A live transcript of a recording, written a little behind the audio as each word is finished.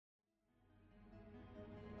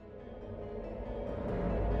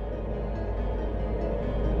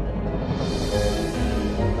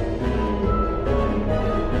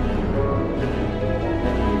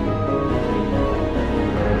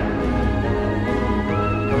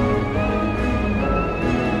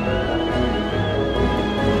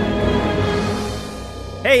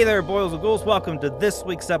Hey there, boils and ghouls. Welcome to this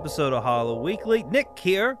week's episode of Hollow Weekly. Nick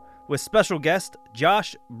here with special guest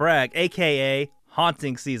Josh Bragg, a.k.a.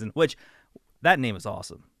 Haunting Season, which, that name is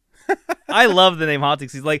awesome. I love the name Haunting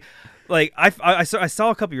Season. I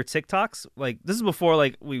saw a couple of your TikToks. Like, this is before,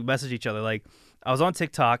 like, we messaged each other. Like, I was on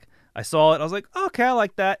TikTok. I saw it. I was like, okay, I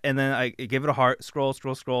like that. And then I gave it a heart. Scroll.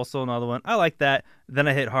 Saw another one. I like that. Then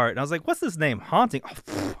I hit heart. And I was like, what's this name? Haunting.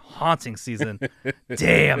 Oh, Haunting Season.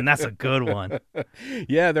 Damn, that's a good one.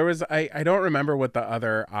 Yeah, there was, I don't remember what the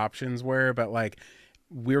other options were, but like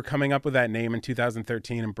we were coming up with that name in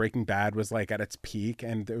 2013 and Breaking Bad was like at its peak.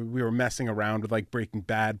 And we were messing around with like Breaking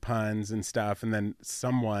Bad puns and stuff. And then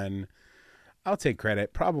someone, I'll take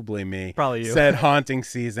credit, probably me, Probably you, said Haunting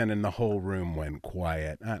Season and the whole room went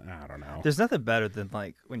quiet. I don't know. There's nothing better than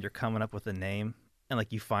like when you're coming up with a name and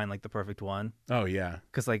like you find like the perfect one. Oh, yeah.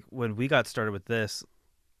 Because like when we got started with this,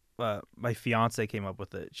 my fiance came up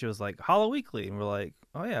with it. She was like, Hollow Weekly. And we're like,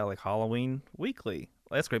 oh yeah, like Halloween Weekly.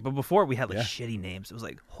 That's great. But before we had like shitty names. It was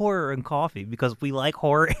like Horror and Coffee because we like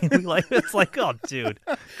horror and we like, it's like, oh dude,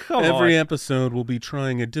 come on. Every episode we'll be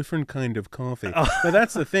trying a different kind of coffee. But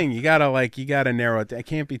that's the thing. You gotta narrow it down. It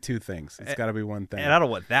can't be two things. It's gotta be one thing. And I don't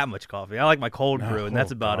want that much coffee. I like my cold brew and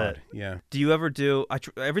that's about it. Yeah. Do you ever do,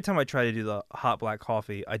 every time I try to do the hot black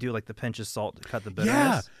coffee, I do like the pinch of salt to cut the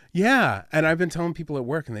bitterness. Yeah. And I've been telling people at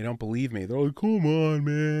work and they don't believe me. They're like, come on,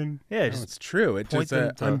 man. Yeah. No, it's true. It just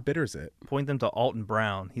unbitters it. Point them to Alton Brown.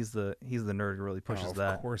 He's the nerd who really pushes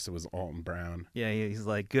that. Of course it was Alton Brown. Yeah, he's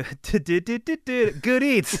like, good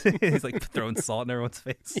eats. He's like throwing salt in everyone's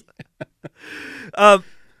face.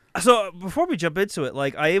 So before we jump into it,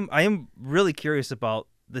 like I am really curious about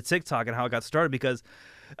the TikTok and how it got started because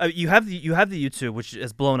you have the YouTube, which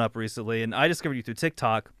has blown up recently, and I discovered you through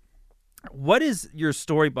TikTok. What is your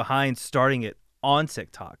story behind starting it on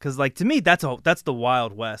TikTok? Because like to me, that's the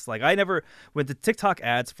Wild West. Like when the TikTok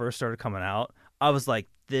ads first started coming out, I was like,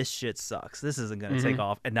 this shit sucks. This isn't going to take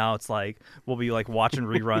off. And now it's like, we'll be like watching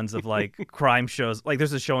reruns of like crime shows. Like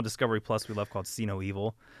there's a show on Discovery Plus we love called See No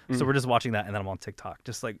Evil. So we're just watching that and then I'm on TikTok,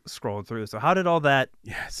 just like scrolling through. So how did all that?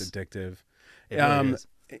 Yeah, it's addictive. It really is.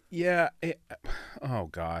 Yeah. Oh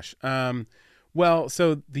gosh. Well,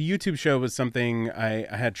 so the YouTube show was something I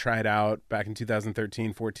had tried out back in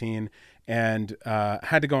 2013, 14 and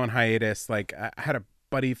had to go on hiatus. Like I had a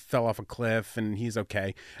buddy fell off a cliff and he's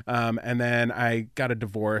okay. And then I got a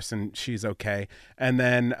divorce and she's okay. And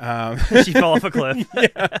then she fell off a cliff.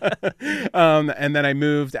 Yeah. And then I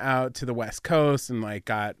moved out to the West Coast and like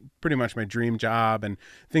got pretty much my dream job and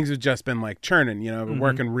things have just been like churning,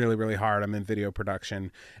 working really, really hard. I'm in video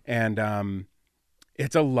production and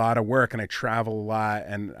it's a lot of work and I travel a lot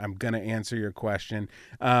and I'm going to answer your question.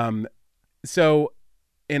 So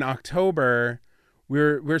in October,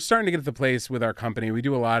 we're starting to get to the place with our company. We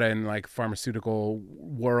do a lot in like pharmaceutical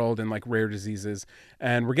world and like rare diseases.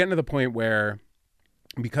 And we're getting to the point where,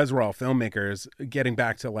 because we're all filmmakers, getting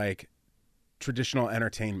back to like traditional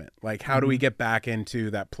entertainment. Like how do we get back into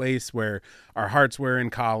that place where our hearts were in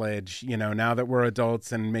college, now that we're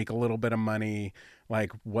adults and make a little bit of money,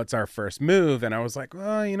 like what's our first move? And I was like,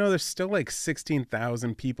 well, there's still like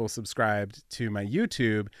 16,000 people subscribed to my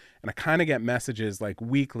YouTube. And I kind of get messages like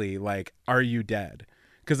weekly, like, are you dead?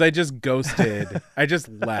 Because I just ghosted. I just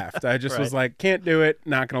left. I just was like, can't do it.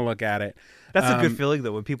 Not going to look at it. That's a good feeling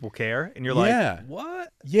though when people care and you're like,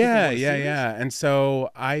 what? Yeah. And so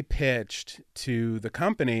I pitched to the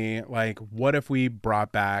company, like, what if we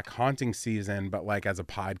brought back Haunting Season, but like as a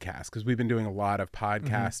podcast? Because we've been doing a lot of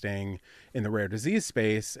podcasting in the rare disease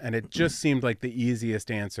space. And it just seemed like the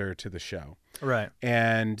easiest answer to the show. Right.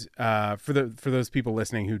 And for those people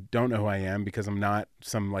listening who don't know who I am, because I'm not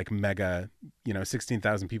some like mega,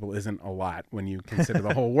 16,000 people isn't a lot when you consider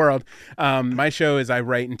the whole world. My show is I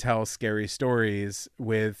write and tell scary stories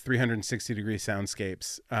with 360-degree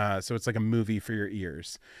soundscapes. So it's like a movie for your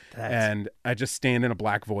ears. And I just stand in a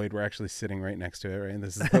black void. We're actually sitting right next to it, right? And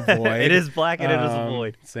this is the void. It is black and it is a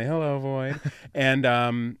void. Say hello, void. And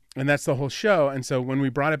that's the whole show. And so when we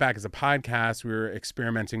brought it back as a podcast, we were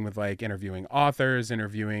experimenting with like interviewing authors,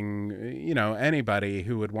 interviewing, anybody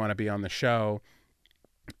who would want to be on the show.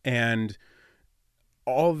 And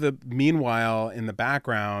meanwhile, in the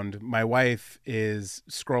background, my wife is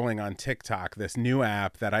scrolling on TikTok, this new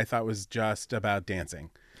app that I thought was just about dancing.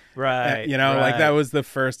 Right. Like that was the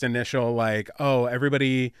first initial, like, oh,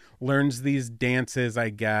 everybody learns these dances, I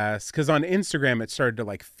guess. Because on Instagram, it started to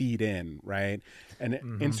like feed in, right? And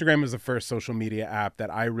Instagram was the first social media app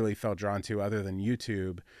that I really felt drawn to other than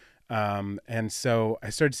YouTube. And so I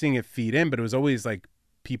started seeing it feed in, but it was always like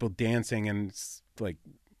people dancing and like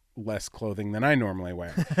less clothing than I normally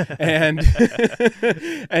wear. And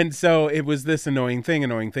and so it was this annoying thing.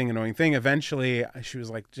 Eventually she was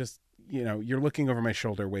like, just, you're looking over my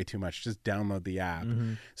shoulder way too much. Just download the app.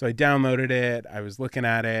 So I downloaded it. I was looking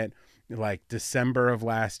at it like December of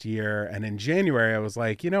last year. And in January, I was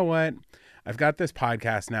like, you know what? I've got this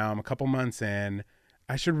podcast now. I'm a couple months in.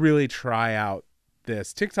 I should really try out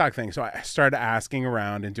this TikTok thing. So I started asking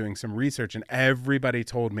around and doing some research, and everybody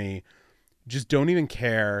told me, just don't even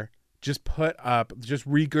care. Just just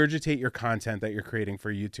regurgitate your content that you're creating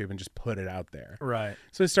for YouTube and just put it out there. Right.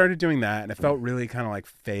 So I started doing that, and it felt really kind of like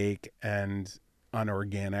fake and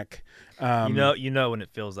unorganic. You know when it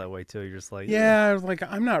feels that way too. You're just like, yeah, I was like,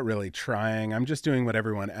 I'm not really trying. I'm just doing what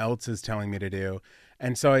everyone else is telling me to do.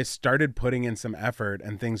 And so I started putting in some effort,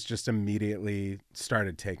 and things just immediately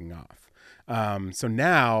started taking off. So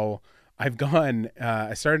now I've gone,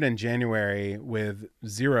 I started in January with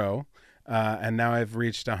 0, and now I've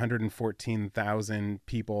reached 114,000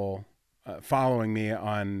 people following me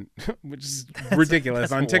on, which is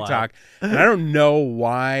ridiculous, on TikTok. And I don't know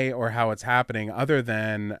why or how it's happening, other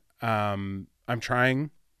than I'm trying,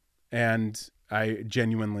 and I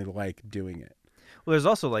genuinely like doing it. Well, there's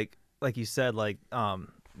also like you said, like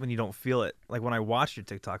when you don't feel it. Like when I watched your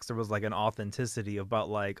TikToks, there was like an authenticity about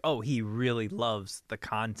like, oh, he really loves the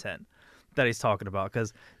content that he's talking about,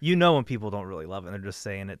 because when people don't really love it, they're just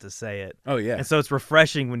saying it to say it. Oh yeah. And so it's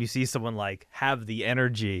refreshing when you see someone like have the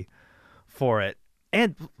energy for it,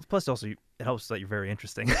 and plus also it helps that you're very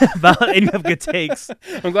interesting about, and you have good takes.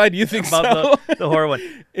 I'm glad you think about the horror one.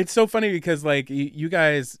 It's so funny because like you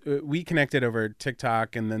guys, we connected over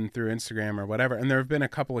TikTok and then through Instagram or whatever, and there have been a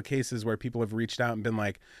couple of cases where people have reached out and been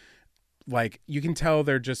like you can tell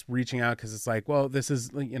they're just reaching out because it's like, well, this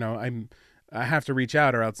is, I have to reach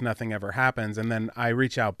out or else nothing ever happens. And then I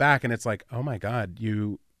reach out back and it's like, oh my God,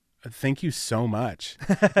 thank you so much.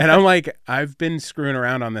 And I'm like, I've been screwing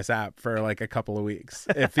around on this app for like a couple of weeks,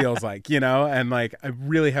 it feels like, and like, I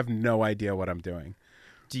really have no idea what I'm doing.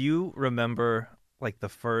 Do you remember like the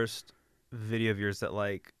first video of yours that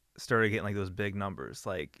like started getting like those big numbers?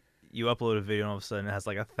 Like you upload a video and all of a sudden it has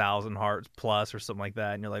like 1,000 hearts plus or something like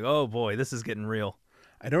that. And you're like, oh boy, this is getting real.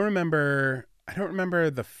 I don't remember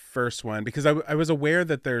the first one, because I was aware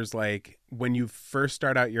that there's like, when you first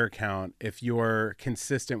start out your account, if you're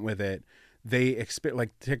consistent with it,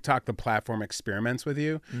 like TikTok, the platform experiments with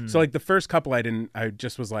you. So like the first couple I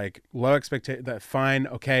just was like, low expectation, that fine.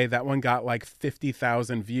 Okay. That one got like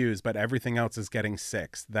 50,000 views, but everything else is getting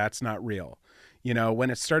 6. That's not real. When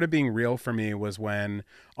it started being real for me was when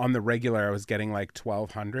on the regular I was getting like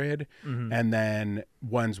 1,200, and then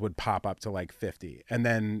ones would pop up to like 50, and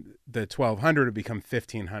then the 1,200 would become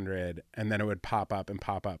 1,500, and then it would pop up,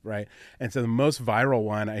 right? And so the most viral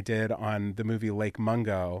one I did on the movie Lake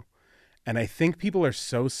Mungo, and I think people are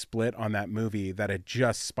so split on that movie that it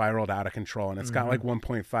just spiraled out of control, and it's got like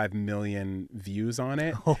 1.5 million views on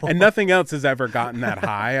it, and nothing else has ever gotten that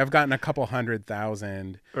high. I've gotten a couple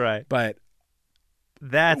 100,000, right? But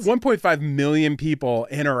that's 1.5 million people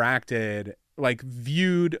interacted, like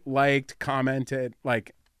viewed, liked, commented.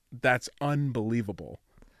 Like, that's unbelievable.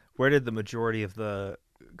 Where did the majority of the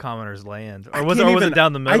commenters land? Or was it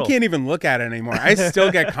down the middle? I can't even look at it anymore. I still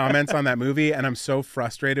get comments on that movie, and I'm so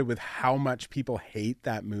frustrated with how much people hate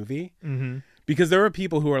that movie. Because there are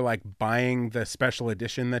people who are like buying the special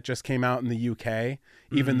edition that just came out in the UK,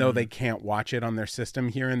 even though they can't watch it on their system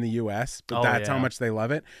here in the US, but that's how much they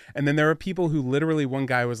love it. And then there are people who literally, one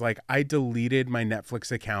guy was like, I deleted my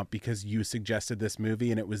Netflix account because you suggested this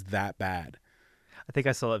movie and it was that bad. I think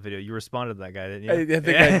I saw that video. You responded to that guy, didn't you? I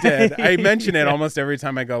think I did. I mention it almost every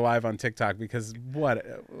time I go live on TikTok, because what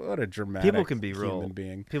a dramatic people can be real human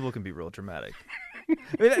being. People can be real dramatic. I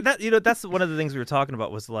mean, that's one of the things we were talking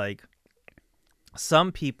about, was like,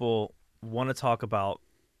 some people want to talk about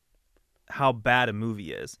how bad a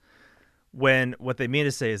movie is, when what they mean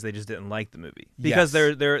to say is they just didn't like the movie. Because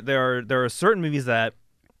there are certain movies that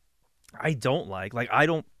I don't like. Like, I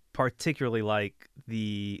don't particularly like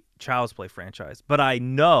the Child's Play franchise, but I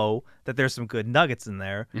know that there's some good nuggets in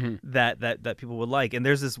there that people would like. And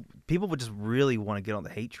there's this, people would just really want to get on the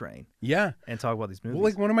hate train. Yeah. And talk about these movies. Well,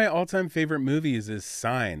 like, one of my all-time favorite movies is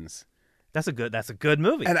Signs. That's a good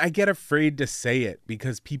movie. And I get afraid to say it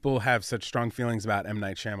because people have such strong feelings about M.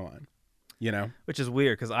 Night Shyamalan, Which is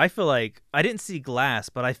weird, because I feel like, I didn't see Glass,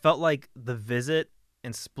 but I felt like The Visit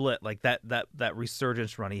and Split, like that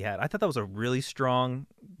resurgence run he had, I thought that was a really strong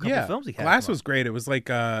couple of films he had. Glass was great. It was like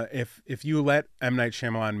if you let M. Night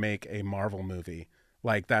Shyamalan make a Marvel movie,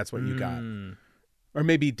 like, that's what you got. Or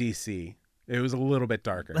maybe DC. It was a little bit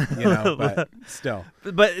darker, but still.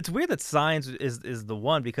 But it's weird that Signs is the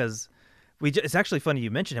one, because It's actually funny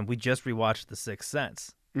you mentioned him. We just rewatched The Sixth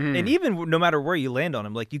Sense, Mm. and even no matter where you land on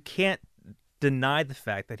him, like you can't deny the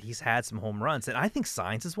fact that he's had some home runs, and I think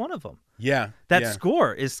Signs is one of them. Yeah. That yeah.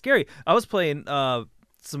 score is scary. I was playing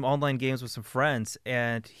some online games with some friends,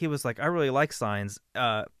 and he was like, "I really like Signs,"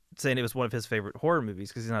 saying it was one of his favorite horror movies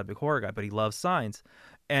because he's not a big horror guy, but he loves Signs.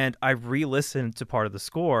 And I re-listened to part of the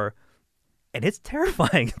score, and it's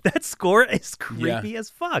terrifying. That score is creepy as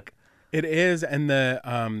fuck. It is, and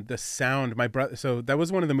the sound. My brother. So that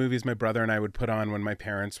was one of the movies my brother and I would put on when my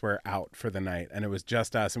parents were out for the night, and it was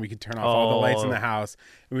just us, and we could turn off all the lights in the house,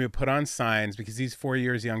 and we would put on Signs because he's 4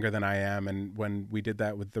 years younger than I am, and when we did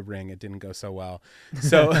that with The Ring, it didn't go so well.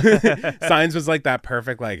 So Signs was like that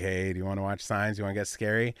perfect, like, hey, do you want to watch Signs? You want to get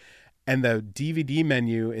scary? And the DVD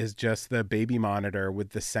menu is just the baby monitor with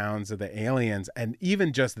the sounds of the aliens, and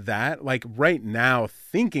even just that, like right now,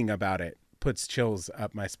 thinking about it puts chills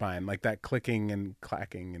up my spine, like that clicking and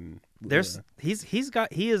clacking. And I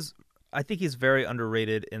think he's very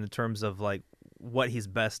underrated in terms of like what he's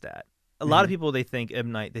best at. A lot of people, they think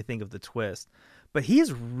M. Night, they think of the twist, but he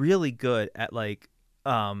is really good at like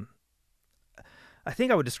I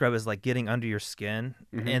think I would describe it as like getting under your skin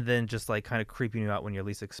and then just like kind of creeping you out when you're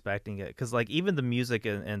least expecting it. Because like even the music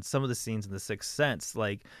and some of the scenes in The Sixth Sense,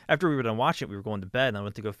 like after we were done watching it, we were going to bed and I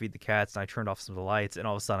went to go feed the cats and I turned off some of the lights and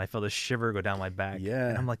all of a sudden I felt a shiver go down my back. Yeah.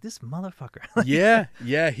 And I'm like, this motherfucker.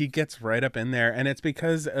 Yeah, he gets right up in there. And it's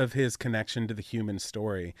because of his connection to the human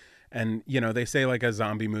story. And, you know, they say like a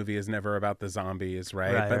zombie movie is never about the zombies,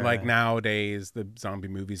 right? But like nowadays, the zombie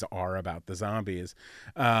movies are about the zombies.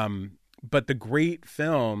 But the great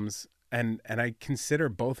films, and I consider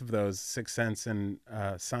both of those, Sixth Sense and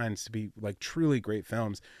Signs, to be like truly great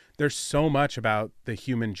films. There's so much about the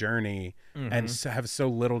human journey and have so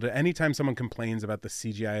little to. Anytime someone complains about the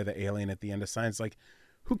CGI of the alien at the end of Signs, like,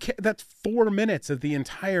 who cares? That's 4 minutes of the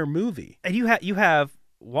entire movie. And you have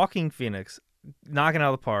Joaquin Phoenix knocking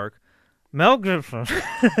out of the park. Mel Gibson.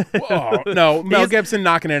 Whoa, no, Mel Gibson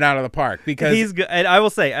knocking it out of the park because he's good. And I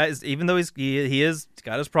will say, even though he is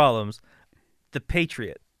got his problems, The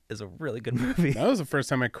Patriot is a really good movie. That was the first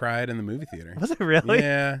time I cried in the movie theater. Was it really?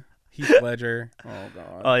 Yeah. Heath Ledger. Oh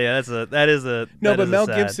god. Oh yeah, that is a no. But Mel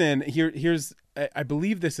sad. Gibson. Here's I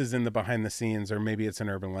believe this is in the behind the scenes, or maybe it's an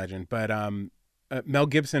urban legend. But Mel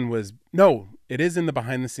Gibson was it is in the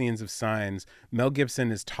behind the scenes of Signs. Mel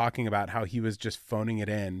Gibson is talking about how he was just phoning it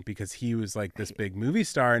in because he was like this big movie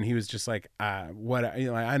star, and he was just like, I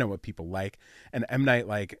know what people like. And M. Night,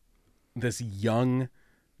 like this young,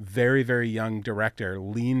 very, very young director,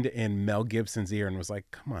 leaned in Mel Gibson's ear and was like,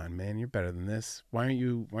 "Come on, man, you're better than this. Why aren't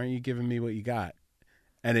you giving me what you got?"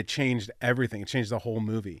 And it changed everything. It changed the whole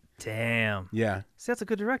movie. Damn. Yeah. See, that's a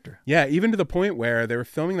good director. Yeah, even to the point where they were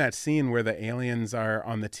filming that scene where the aliens are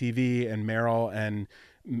on the TV and Meryl and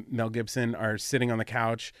Mel Gibson are sitting on the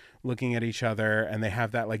couch looking at each other, and they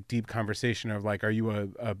have that like deep conversation of like, are you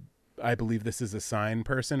a I believe this is a sign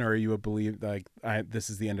person, or are you a believe like this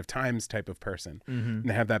is the end of times type of person? And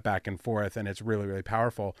they have that back and forth, and it's really, really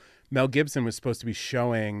powerful. Mel Gibson was supposed to be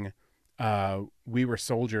showing We Were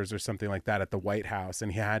Soldiers or something like that at the White House,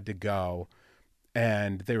 and he had to go.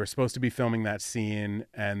 And they were supposed to be filming that scene,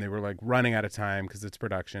 and they were like running out of time because it's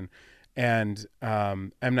production. And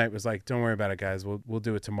M. Night was like, "Don't worry about it, guys. We'll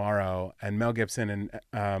do it tomorrow." And Mel Gibson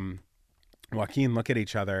and Joaquin look at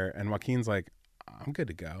each other, and Joaquin's like, "I'm good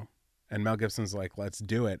to go," and Mel Gibson's like, "Let's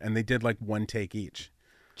do it." And they did like one take each.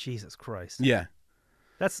 Jesus Christ. Yeah,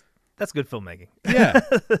 that's good filmmaking. Yeah,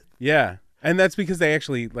 yeah. And that's because they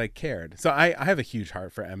actually like cared. So I have a huge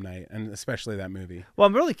heart for M. Night, and especially that movie. Well,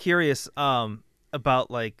 I'm really curious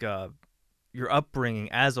about like your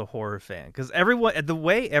upbringing as a horror fan, because the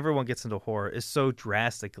way everyone gets into horror is so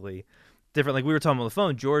drastically different. Like we were talking on the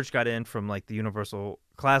phone, George got in from like the Universal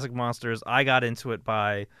Classic Monsters. I got into it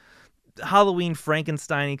by Halloween,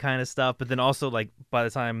 Frankenstein-y kind of stuff, but then also like by the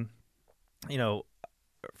time, you know,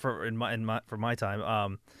 for my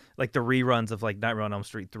time, like the reruns of like Nightmare on Elm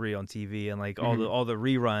Street 3 on TV and like all the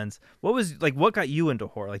reruns. What got you into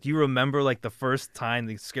horror? Like, do you remember like the first time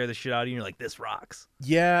they scared the shit out of you and you're like, this rocks?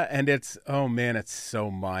 Yeah, and it's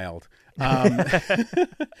so mild.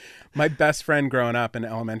 My best friend growing up in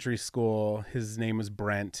elementary school, his name was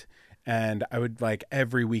Brent. And I would like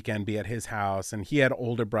every weekend be at his house, and he had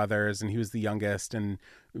older brothers and he was the youngest. And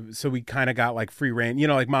so we kind of got like free reign, you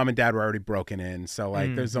know, like mom and dad were already broken in. So like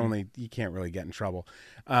you can't really get in trouble.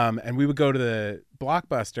 And we would go to the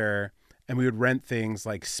Blockbuster and we would rent things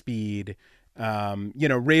like Speed, you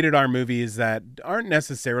know, rated R movies that aren't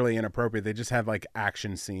necessarily inappropriate. They just have like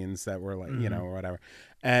action scenes that were like, you know, or whatever.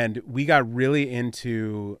 And we got really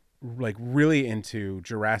into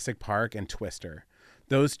Jurassic Park and Twister.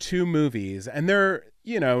 those two movies, and they're,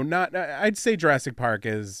 not, I'd say Jurassic Park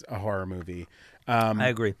is a horror movie. I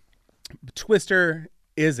agree. Twister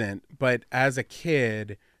isn't, but as a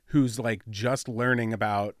kid who's like just learning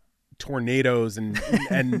about tornadoes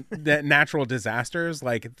and natural disasters,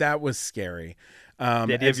 like that was scary. The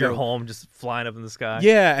idea of your home just flying up in the sky.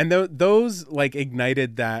 Yeah, and those like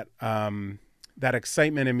ignited that that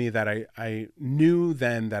excitement in me that I knew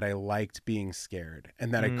then that I liked being scared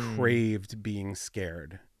and that I craved being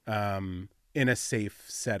scared in a safe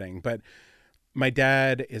setting. But my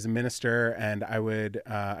dad is a minister, and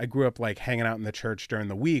I grew up like hanging out in the church during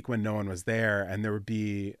the week when no one was there, and there would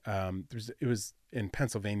be it was in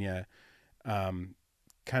Pennsylvania, kind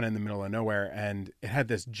of in the middle of nowhere, and it had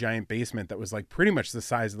this giant basement that was like pretty much the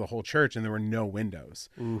size of the whole church, and there were no windows.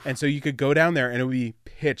 Oof. And so you could go down there and it would be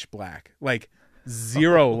pitch black, like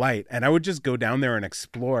zero light, and I would just go down there and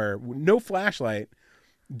explore, no flashlight,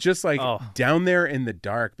 just like down there in the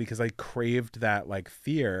dark, because I craved that like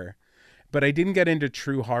fear. But I didn't get into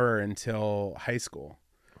true horror until high school.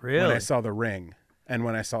 Really? When I saw The Ring and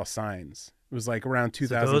when I saw Signs. It was like around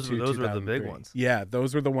 2002, so those were the big ones. Yeah,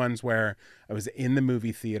 those were the ones where I was in the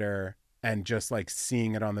movie theater and just like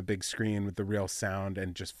seeing it on the big screen with the real sound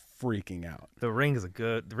and just freaking out. The Ring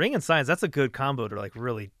and Signs, that's a good combo to like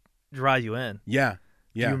really draw you in. Yeah.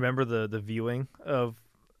 Do you remember the viewing of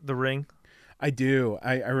The Ring? I do.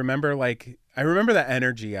 I remember the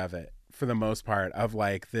energy of it, for the most part, of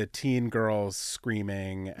like the teen girls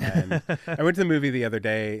screaming. And I went to the movie the other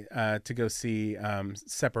day to go see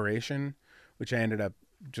Separation, which I ended up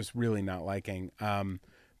just really not liking.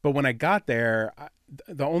 But when I got there,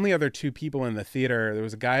 the only other two people in the theater, there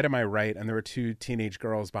was a guy to my right and there were two teenage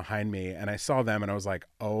girls behind me. And I saw them and I was like,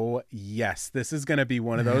 oh, yes, this is going to be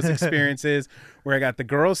one of those experiences where I got the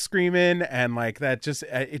girls screaming and like that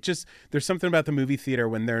there's something about the movie theater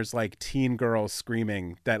when there's like teen girls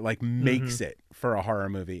screaming that like makes it for a horror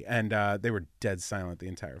movie. And they were dead silent the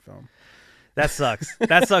entire film. That sucks.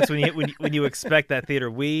 That sucks when you expect that theater.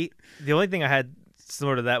 The only thing I had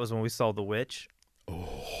similar to that was when we saw The Witch.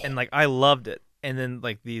 Oh. And like I loved it. And then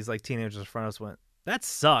like these like teenagers in front of us went, that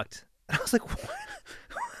sucked. And I was like, what?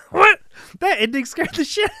 What? That ending scared the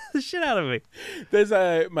shit out of me. There's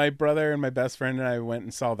my brother and my best friend and I went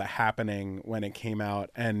and saw The Happening when it came out,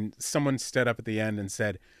 and someone stood up at the end and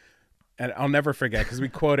said, and I'll never forget because we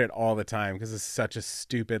quote it all the time because it's such a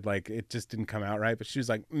stupid, like it just didn't come out right. But she was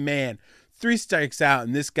like, man, 3 strikes out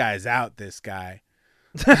and this guy's out, this guy.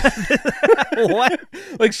 What?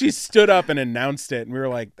 Like she stood up and announced it and we were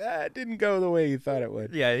like, that didn't go the way you thought it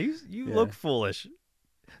would. Yeah, you look foolish.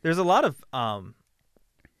 There's a lot of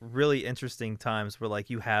really interesting times where like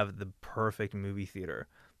you have the perfect movie theater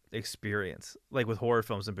experience, like with horror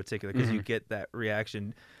films in particular, because you get that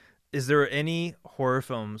reaction. Is there any horror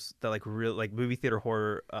films that like real like movie theater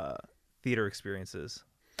horror theater experiences?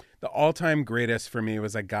 The all-time greatest for me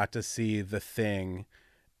was I got to see The Thing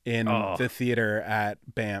in the theater at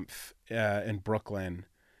Banff in Brooklyn.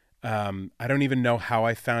 I don't even know how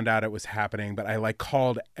I found out it was happening, but I like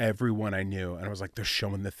called everyone I knew and I was like, they're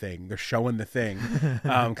showing The Thing. They're showing The Thing.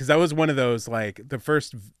 Because that was one of those, like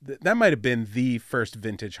that might have been the first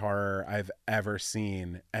vintage horror I've ever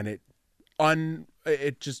seen. And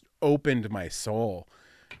it just opened my soul.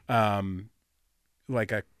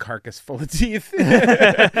 Like a carcass full of teeth.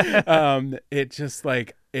 It just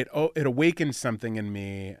like, it awakened something in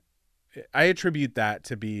me. I attribute that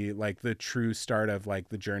to be like the true start of like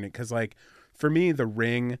the journey. Cause like for me, The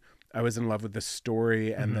Ring, I was in love with the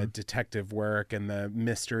story and the detective work and the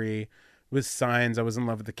mystery. With Signs, I was in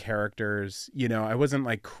love with the characters. I wasn't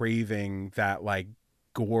like craving that like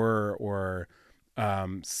gore or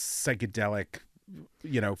psychedelic,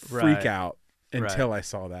 freak out until I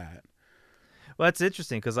saw that. Well, that's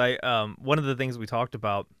interesting because one of the things we talked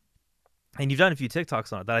about, and you've done a few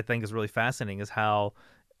TikToks on it that I think is really fascinating, is how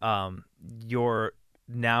you're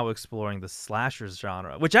now exploring the slashers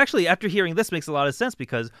genre, which actually, after hearing this, makes a lot of sense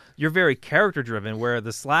because you're very character driven, where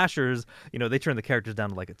the slashers, they turn the characters down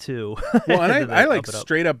to like a 2. Well, and I like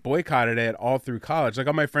straight up boycotted it all through college. Like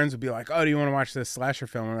all my friends would be like, "Oh, do you want to watch this slasher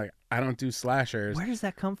film?" I'm like, "I don't do slashers." Where does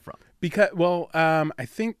that come from? Because, I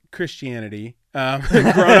think Christianity,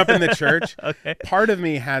 growing up in the church, okay. Part of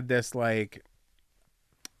me had this like,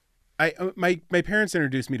 my parents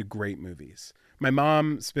introduced me to great movies. My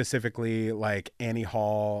mom specifically, like Annie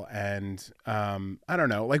Hall and I don't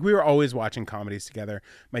know, like we were always watching comedies together.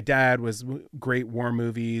 My dad was great war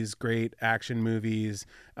movies, great action movies,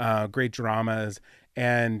 great dramas.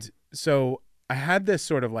 And so I had this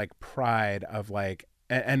sort of like pride of like,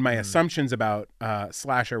 and my assumptions about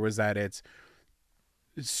slasher was that it's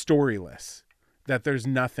storyless. that there's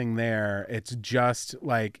nothing there. It's just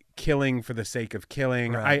like killing for the sake of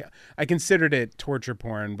killing. Right. I considered it torture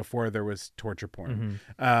porn before there was torture porn.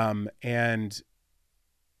 And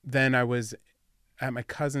then I was at my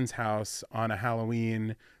cousin's house on a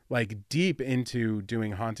Halloween, like deep into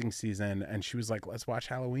doing haunting season, and she was like, let's watch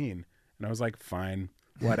Halloween. And I was like, fine,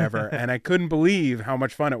 whatever. And I couldn't believe how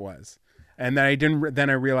much fun it was. And then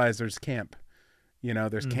I realized there's camp,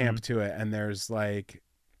 there's camp to it. And there's like,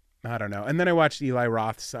 I don't know. And then I watched Eli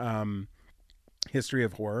Roth's History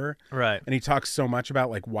of Horror. Right. And he talks so much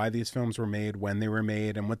about like why these films were made, when they were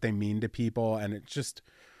made, and what they mean to people. And it's just,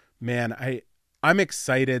 man, I'm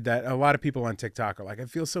excited that a lot of people on TikTok are like, I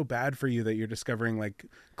feel so bad for you that you're discovering like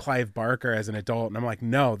Clive Barker as an adult. And I'm like,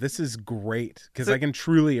 no, this is great because I can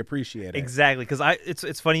truly appreciate it. Exactly. Because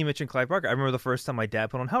it's funny you mentioned Clive Barker. I remember the first time my dad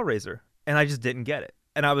put on Hellraiser and I just didn't get it.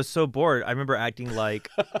 And I was so bored. I remember acting like,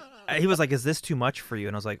 he was like, is this too much for you?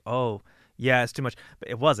 And I was like, oh, yeah, it's too much. But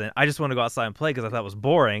it wasn't. I just wanted to go outside and play because I thought it was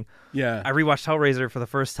boring. Yeah. I rewatched Hellraiser for the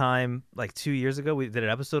first time like 2 years ago. We did an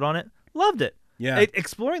episode on it. Loved it. Yeah.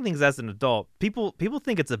 Exploring things as an adult, people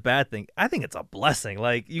think it's a bad thing. I think it's a blessing.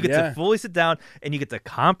 Like you get to fully sit down and you get to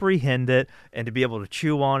comprehend it and to be able to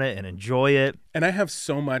chew on it and enjoy it. And I have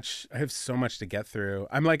so much to get through.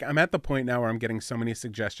 I'm at the point now where I'm getting so many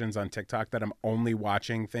suggestions on TikTok that I'm only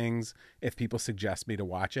watching things if people suggest me to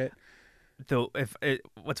watch it. Though,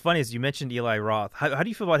 what's funny is you mentioned Eli Roth. How do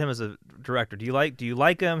you feel about him as a director? Do you like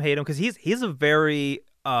him, hate him? Because he's a very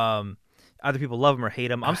either people love him or hate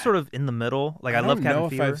him. I'm sort of in the middle. Like I love Cabin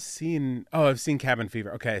Fever. I've seen Cabin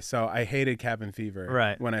Fever. Okay, so I hated Cabin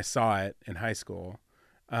Fever when I saw it in high school.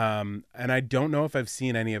 And I don't know if I've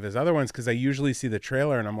seen any of his other ones because I usually see the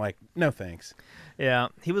trailer and I'm like, no thanks. Yeah,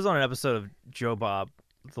 he was on an episode of Joe Bob,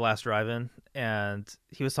 The Last Drive-In, and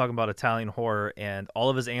he was talking about Italian horror, and all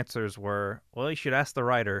of his answers were, well, you should ask the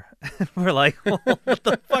writer. We're like, well, what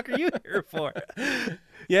the fuck are you here for?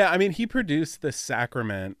 Yeah, I mean, he produced The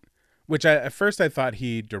Sacrament, which at first I thought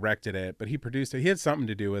he directed it, but he produced it. He had something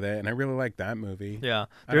to do with it, and I really liked that movie. Yeah.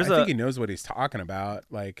 I think he knows what he's talking about.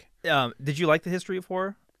 Like, did you like The History of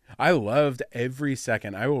Horror? I loved every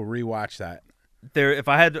second. I will rewatch that. If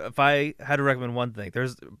I had to recommend one thing,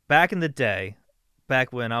 there's back in the day,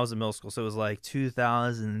 back when I was in middle school, so it was like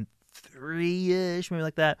 2003-ish, maybe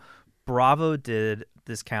like that, Bravo did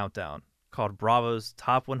this countdown called Bravo's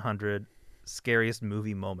Top 100 Scariest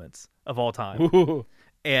Movie Moments of All time. Ooh.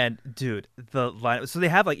 And dude, the line, so they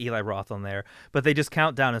have like Eli Roth on there, but they just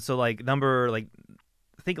count down. And so like I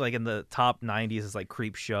think like in the top 90s is like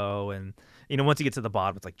Creep Show, and once you get to the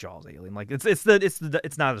bottom, it's like Jaws, Alien. Like it's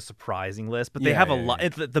not a surprising list, but they have a lot.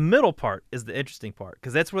 The middle part is the interesting part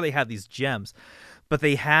because that's where they have these gems. But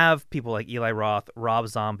they have people like Eli Roth, Rob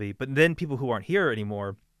Zombie, but then people who aren't here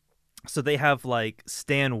anymore. So they have like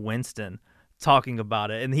Stan Winston talking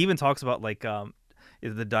about it, and he even talks about like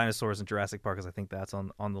the dinosaurs in Jurassic Park, because I think that's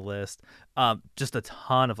on the list. Just a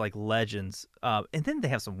ton of like legends. And then they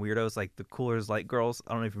have some weirdos like the Coolers Light Girls.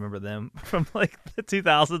 I don't know if you remember them from like the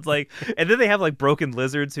 2000s. Like, and then they have like Broken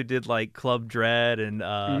Lizards who did like Club Dread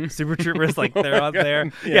and Super Troopers. Like they're out there.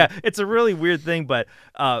 Yeah, it's a really weird thing, but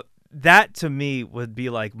that to me would be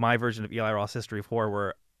like my version of Eli Roth's History of Horror,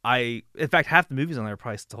 where in fact, half the movies on there I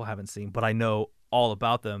probably still haven't seen, but I know all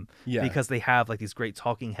about them because they have like these great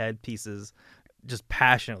talking head pieces just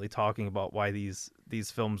passionately talking about why these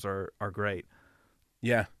films are great.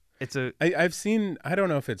 Yeah. I've seen, I don't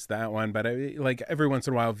know if it's that one, but like every once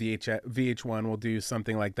in a while VH1 will do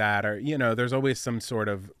something like that, or there's always some sort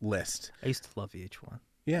of list. I used to love VH1.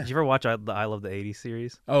 Yeah. Did you ever watch the I Love the 80s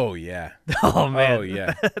series? Oh yeah. Oh man. Oh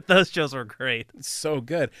yeah. Those shows were great. It's so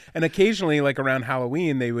good. And occasionally, like around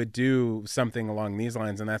Halloween, they would do something along these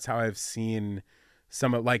lines, and that's how I've seen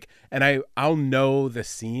some of and I'll know the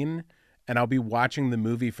scene, and I'll be watching the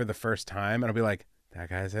movie for the first time, and I'll be like, that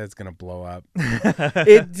guy's head's gonna blow up.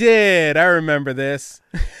 It did. I remember this.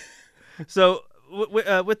 So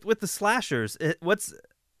with the slashers,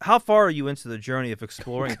 how far are you into the journey of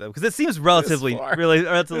exploring them? Because it seems relatively.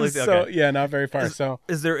 So yeah, not very far.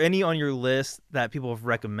 Is there any on your list that people have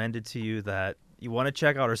recommended to you that you want to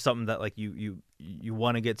check out, or something that like you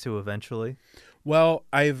want to get to eventually? Well,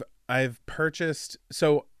 I've purchased,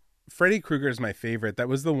 so Freddy Krueger is my favorite. That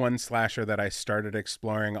was the one slasher that I started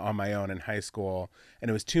exploring on my own in high school, and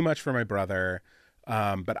it was too much for my brother.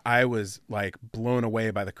 But I was like blown away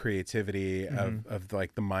by the creativity of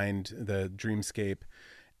like the mind, the dreamscape.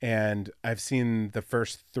 And I've seen the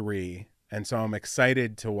first 3, and so I'm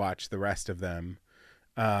excited to watch the rest of them.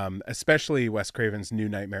 Especially Wes Craven's New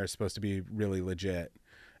Nightmare is supposed to be really legit.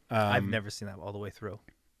 I've never seen that all the way through.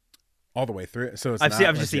 all the way through. So it's I've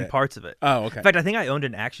not just seen legit. parts of it. Oh, okay. In fact, I think I owned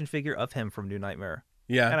an action figure of him from New Nightmare,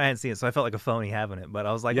 Yeah. and I hadn't seen it, so I felt like a phony having it. But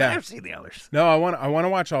I was like, Yeah. I've seen the others. No, I want to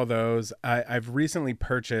watch all those. I've recently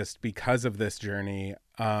purchased, because of this journey,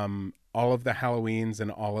 all of the Halloweens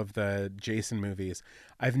and all of the Jason movies.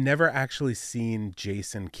 I've never actually seen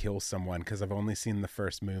Jason kill someone because I've only seen the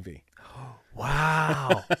first movie.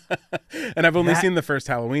 Wow. And I've only seen the first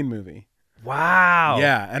Halloween movie. Wow.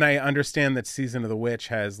 Yeah, and I understand that Season of the Witch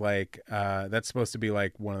has like that's supposed to be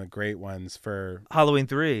like one of the great ones for Halloween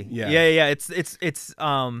 3. Yeah. Yeah. It's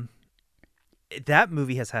that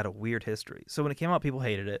movie has had a weird history. So when it came out, people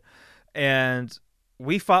hated it, and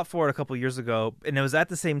we fought for it a couple years ago, and it was at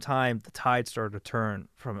the same time the tide started to turn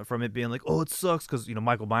from it being like, oh, it sucks because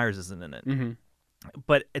Michael Myers isn't in it. Mm-hmm.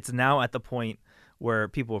 But it's now at the point where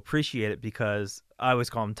people appreciate it because I always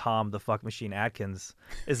call him Tom the Fuck Machine Atkins,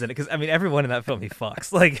 isn't it? Because I mean, everyone in that film he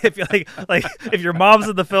fucks. Like if you like if your mom's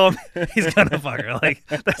in the film, he's gonna fuck her. Like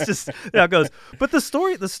that's just how it goes. But the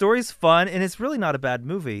story's fun and it's really not a bad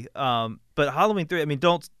movie. But Halloween 3, I mean,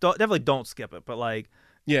 definitely don't skip it. But like,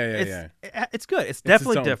 it's good. It's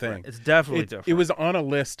definitely different. It's definitely different. It was on a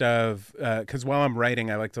list of because while I'm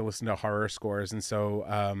writing, I like to listen to horror scores, and so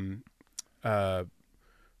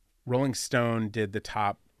Rolling Stone did the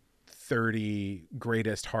top 30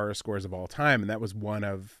 greatest horror scores of all time, and that was one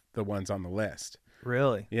of the ones on the list.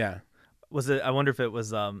 Really? Yeah. Was it? I wonder if it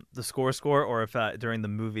was the score, or if during the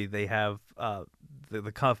movie they have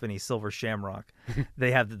the company Silver Shamrock,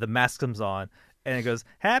 they have the mask comes on and it goes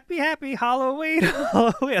happy Halloween,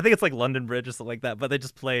 Halloween. I think it's like London Bridge or something like that, but they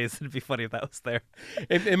just plays. It'd be funny if that was there.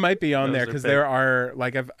 It might be on there because big. there are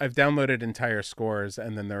like I've downloaded entire scores,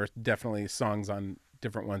 and then there are definitely songs on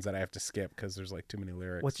different ones that I have to skip because there's like too many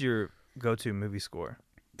lyrics. What's your go-to movie score?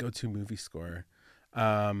 Go-to movie score?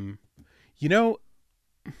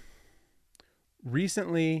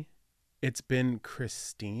 Recently it's been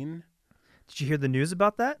Christine. Did you hear the news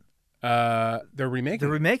about that? They're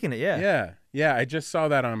remaking it, yeah. Yeah. I just saw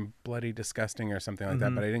that on Bloody Disgusting or something like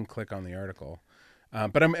that, but I didn't click on the article.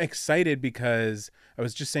 But I'm excited because I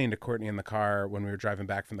was just saying to Courtney in the car when we were driving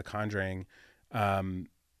back from The Conjuring,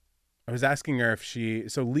 I was asking her if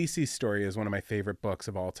so Lisey's Story is one of my favorite books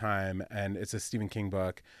of all time, and it's a Stephen King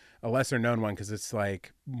book, a lesser known one because it's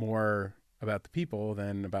like more about the people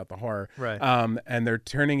than about the horror. Right. And they're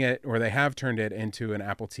they have turned it into an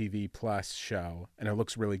Apple TV Plus show, and it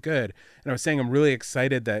looks really good. And I was saying I'm really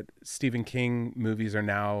excited that Stephen King movies are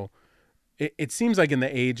now, it seems like in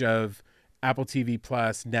the age of Apple TV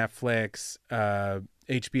Plus, Netflix,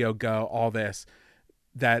 HBO Go, all this,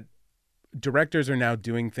 that directors are now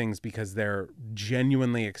doing things because they're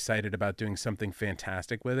genuinely excited about doing something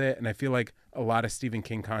fantastic with it. And I feel like a lot of Stephen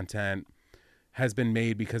King content has been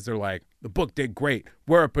made because they're like, the book did great.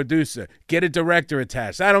 We're a producer. Get a director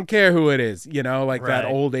attached. I don't care who it is. Like that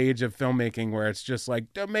old age of filmmaking where it's just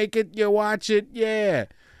like, to make it, you watch it. Yeah.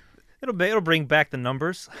 It'll bring back the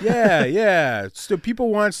numbers. Yeah. So people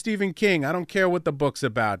want Stephen King. I don't care what the book's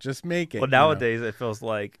about. Just make it. Well, nowadays it feels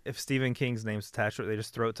like if Stephen King's name's attached to it, they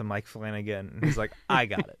just throw it to Mike Flanagan, and he's like, I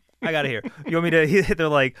got it. I got it here. You want me to? They're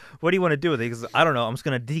like, what do you want to do with it? He goes, I don't know. I'm just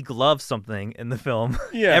gonna deglove something in the film.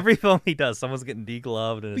 Yeah. Every film he does, someone's getting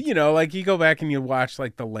degloved. And like you go back and you watch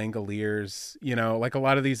like the Langoliers. Like a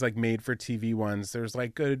lot of these like made for TV ones. There's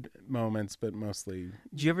like good moments, but mostly.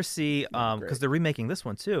 Did you ever see? Because they're remaking this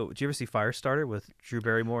one too. Did you ever see Firestarter with Drew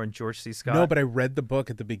Barrymore and George C. Scott? No, but I read the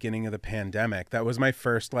book at the beginning of the pandemic. That was my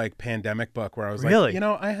first like pandemic book where I was really?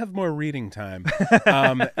 like, I have more reading time.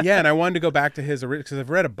 Yeah, and I wanted to go back to his because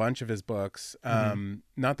I've read a bunch of his books.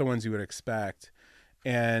 Not the ones you would expect.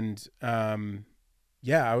 And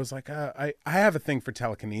I was like, I have a thing for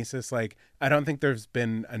telekinesis. Like, I don't think there's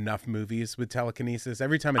been enough movies with telekinesis.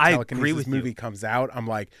 Every time a telekinesis movie comes out, I'm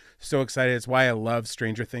like so excited. It's why I love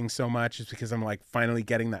Stranger Things so much, is because I'm like finally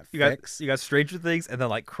getting that fix. You got Stranger Things and then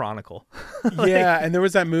like Chronicle. Yeah, and there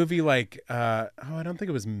was that movie like I don't think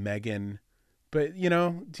it was Megan. But, do you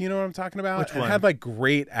know what I'm talking about? Which one? It had like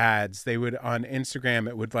great ads. They would, on Instagram,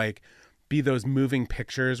 it would like be those moving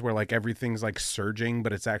pictures where like everything's like surging,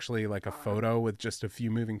 but it's actually like a photo with just a few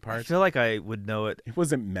moving parts. I feel like I would know it. It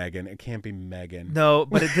wasn't Megan. It can't be Megan. No,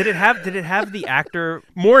 but did it have the actor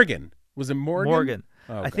Morgan? Was it Morgan? Morgan.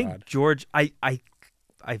 Oh, I think George. I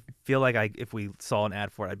feel like if we saw an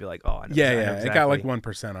ad for it, I'd be like, oh, I know. Yeah, I know yeah. exactly. It got like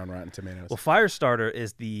 1% on Rotten Tomatoes. Well, Firestarter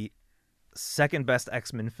is the second best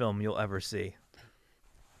X-Men film you'll ever see.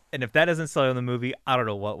 And if that doesn't sell you on the movie, I don't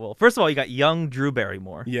know what will. First of all, you got young Drew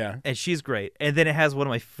Barrymore. Yeah. And she's great. And then it has one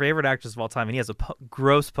of my favorite actors of all time, and he has a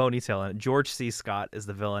gross ponytail in it. George C. Scott is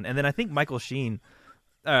the villain. And then Martin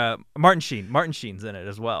Sheen's in it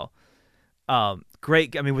as well.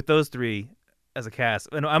 great. I mean, with those three as a cast,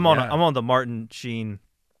 and I'm on the Martin Sheen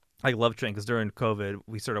like love train because during COVID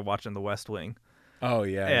we started watching The West Wing. Oh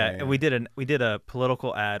yeah. And we did a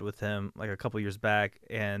political ad with him like a couple years back,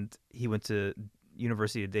 and he went to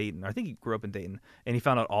University of Dayton. I think he grew up in Dayton, and he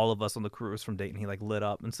found out all of us on the crew was from Dayton. He like lit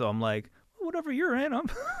up, and so I'm like, whatever you're in, I'm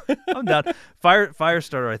down.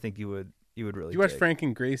 Firestarter, I think you would really. Did you watch dig. Frank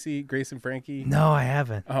and Gracie, Grace and Frankie? No, I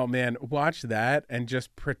haven't. Oh man, watch that and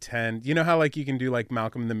just pretend. You know how like you can do like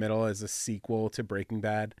Malcolm in the Middle as a sequel to Breaking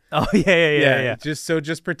Bad? Oh yeah.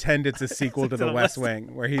 Just pretend it's a sequel to The West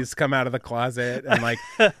Wing, where he's come out of the closet and like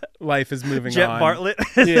life is moving Jet on. Bartlett.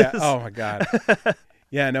 Yeah. Oh my god.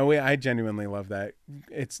 Yeah. No, I genuinely love that.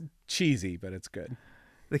 It's cheesy, but it's good.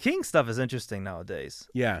 The King stuff is interesting nowadays.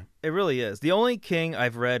 Yeah. It really is. The only King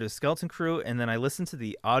I've read is Skeleton Crew, and then I listened to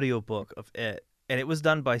the audiobook of it, and it was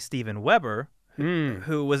done by Steven Weber,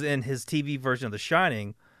 who was in his TV version of The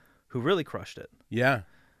Shining, who really crushed it. Yeah.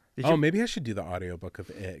 Maybe I should do the audiobook of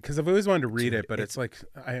it, because I've always wanted to read it, but it's like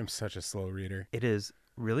I am such a slow reader. It is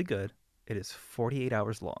really good. It is 48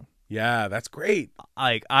 hours long. Yeah, that's great.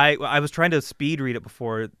 I was trying to speed read it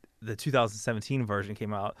before the 2017 version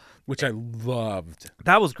came out, which I loved.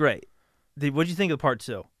 That was great. What did you think of part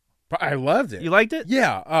 2? I loved it. You liked it?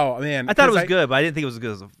 Yeah. Oh man, I thought it was good, but I didn't think it was as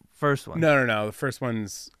good as the first one. No. The first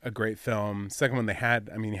one's a great film. Second one, you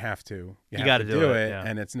have to. You got to do it, yeah.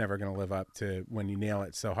 And it's never going to live up to when you nail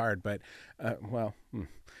it so hard. But,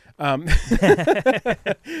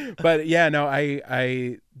 but yeah, no,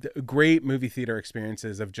 great movie theater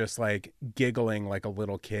experiences of just like giggling like a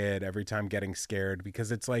little kid every time getting scared,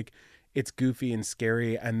 because it's like, it's goofy and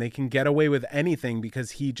scary, and they can get away with anything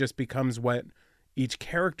because he just becomes what each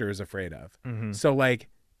character is afraid of. Mm-hmm. So like,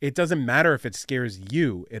 it doesn't matter if it scares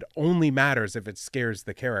you. It only matters if it scares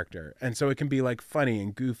the character. And so it can be like funny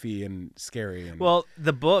and goofy and scary. And... Well,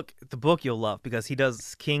 the book you'll love, because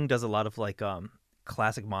King does a lot of like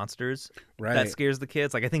classic monsters that scares the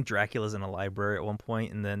kids. Like I think Dracula's in a library at one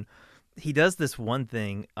point, and then he does this one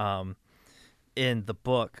thing in the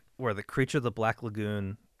book where the creature of the Black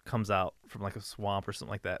Lagoon comes out from like a swamp or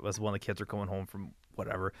something like that. As one of the kids are going home from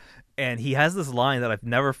whatever, and he has this line that I've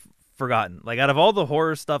never forgotten. Like out of all the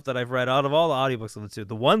horror stuff that I've read, out of all the audiobooks of the two,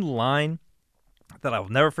 the one line that I will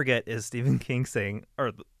never forget is Stephen King saying,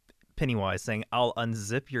 or Pennywise saying, "I'll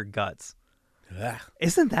unzip your guts." Ugh.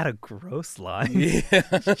 Isn't that a gross line? Yeah.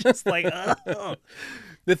 Just like, ugh.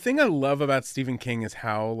 The thing I love about Stephen King is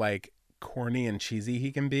how like corny and cheesy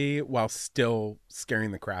he can be while still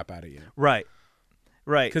scaring the crap out of you. Right.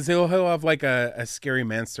 Because he'll have like a scary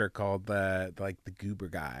monster called the Goober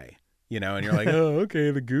Guy. You know, and you're like, oh,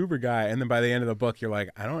 okay, the Goober Guy. And then by the end of the book, you're like,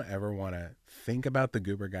 I don't ever want to think about the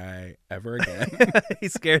Goober Guy ever again. He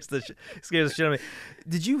scares the shit out of me.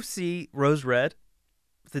 Did you see Rose Red,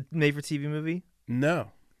 the made-for-TV movie?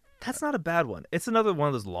 No. That's not a bad one. It's another one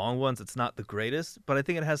of those long ones. It's not the greatest, but I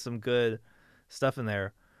think it has some good stuff in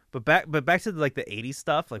there. But back to like the 80s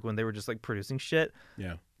stuff, like when they were just like producing shit.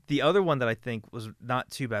 Yeah. The other one that I think was not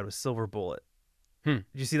too bad was Silver Bullet. Did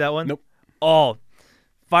you see that one? Nope. Oh,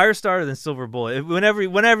 Firestarter than Silver Bullet. Whenever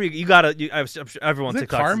you gotta, everyone. Is it a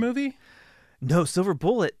car movie? No, Silver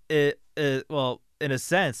Bullet. Well, in a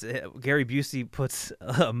sense, Gary Busey puts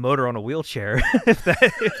a motor on a wheelchair. if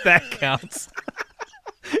that counts.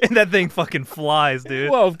 And that thing fucking flies,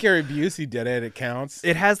 dude. Well, if Gary Busey did it, it counts.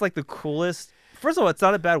 It has like the coolest. First of all, it's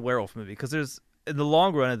not a bad werewolf movie because there's, in the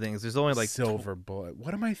long run of things, there's only like Silver Bullet.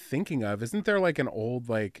 What am I thinking of? Isn't there like an old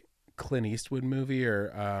like Clint Eastwood movie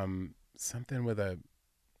or something with a?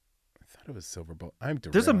 I thought it was Silver Bullet.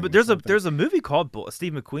 There's a movie called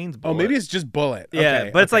Steve McQueen's Bullet. Oh, maybe it's just Bullet. Yeah,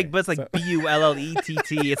 okay, but it's okay. like Bullett.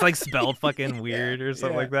 It's like spelled fucking weird or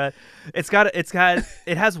something like that.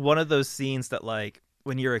 It has one of those scenes that like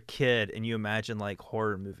when you're a kid and you imagine like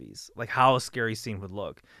horror movies, like how a scary scene would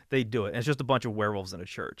look. They do it. And it's just a bunch of werewolves in a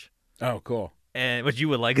church. Oh, cool. And what you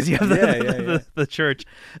would like is you have the church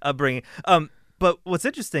upbringing. But what's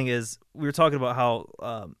interesting is we were talking about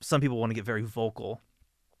how some people want to get very vocal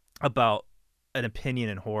about an opinion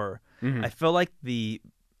in horror. Mm-hmm. I feel like the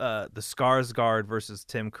Skarsgård versus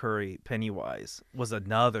Tim Curry Pennywise was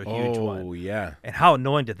another huge one. Oh yeah. And how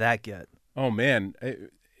annoying did that get? Oh man,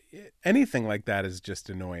 anything like that is just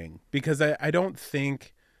annoying because I don't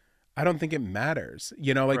think it matters.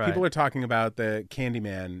 You know, like right. People are talking about the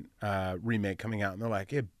Candyman remake coming out and they're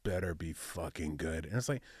like, it better be fucking good. And it's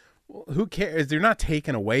like, Who cares? They're not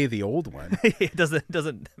taking away the old one. It doesn't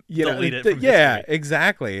You know, delete it from yeah, history.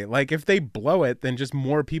 exactly. Like if they blow it, then just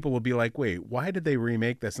more people will be like, wait, why did they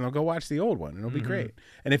remake this? And they'll go watch the old one and it'll be great.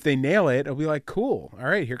 And if they nail it, it'll be like, cool. All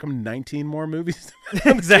right, here come 19 more movies.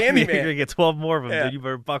 Exactly. You're Candyman. gonna get 12 more of them, Yeah. dude. You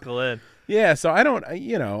better buckle in. Yeah, so I don't,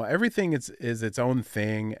 everything is its own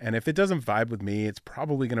thing. And if it doesn't vibe with me, it's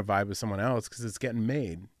probably going to vibe with someone else because it's getting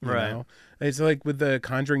made. You Right. know? It's like with the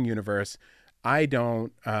Conjuring universe, I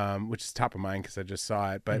don't, which is top of mind because I just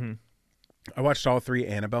saw it, but I watched all 3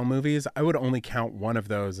 Annabelle movies. I would only count one of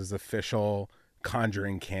those as official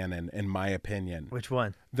Conjuring canon, in my opinion. Which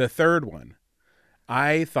one? The third one.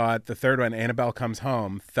 I thought the third one, Annabelle Comes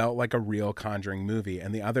Home, felt like a real Conjuring movie.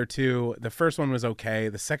 And the other 2, the first one was okay.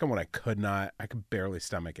 The second one, I could barely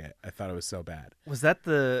stomach it. I thought it was so bad. Was that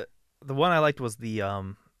the one I liked? Was the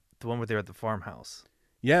one where they were at the farmhouse?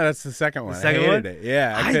 Yeah, that's the second one. second I hated one? it.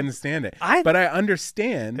 Yeah, I couldn't stand it. But I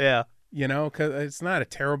understand, Yeah. because it's not a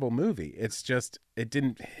terrible movie. It's just, it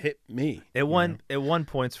didn't hit me. It won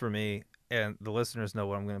points for me, and the listeners know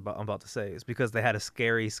what I'm about to say. Is because they had a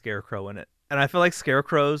scary scarecrow in it, and I feel like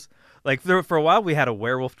scarecrows, like for a while we had a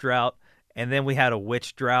werewolf drought, and then we had a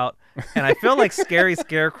witch drought, and I feel like scary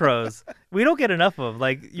scarecrows we don't get enough of.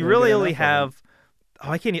 Like you really only have. Oh,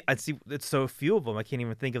 I can't. I see. It's so few of them. I can't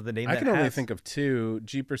even think of the name. I can only think of 2: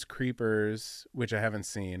 Jeepers Creepers, which I haven't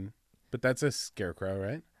seen, but that's a scarecrow,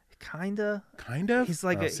 right? Kinda. Kind of. He's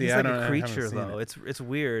like Oh, a see, he's I like don't- a I creature haven't seen though. it. It's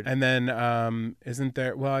weird. And then isn't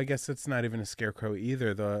there? Well, I guess it's not even a scarecrow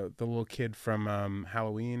either. The little kid from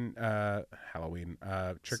Halloween.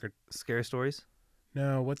 Trick or Scary stories.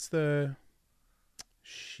 no? What's the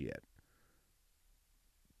shit?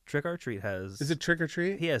 Trick or Treat has. Is it Trick or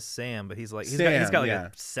Treat? He has Sam, but he's Sam, got like yeah.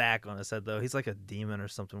 a sack on his head though. He's like a demon or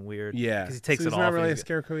something weird. Yeah, because he takes so it he's off. not and really a he's-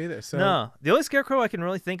 scarecrow either. So No, the only scarecrow I can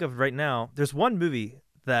really think of right now. There's one movie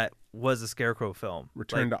that was a scarecrow film.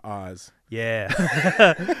 Return to Oz. Yeah.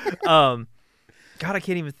 God, I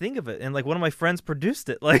can't even think of it. And like one of my friends produced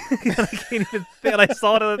it. Like I can't even. And I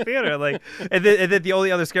saw it in the theater. Like, and then the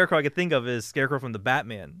only other scarecrow I could think of is Scarecrow from the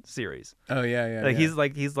Batman series. Oh yeah. Like yeah.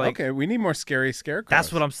 he's like. Okay, we need more scary scarecrows.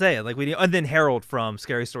 That's what I'm saying. Like we need, and then Harold from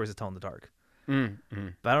Scary Stories to Tell in the Dark. Mm.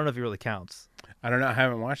 But I don't know if he really counts. I don't know. I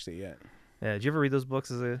haven't watched it yet. Yeah. Did you ever read those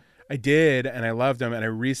books as a? I did, and I loved them. And I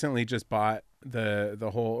recently just bought the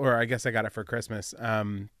whole, or I guess I got it for Christmas.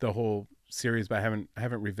 The whole series, but I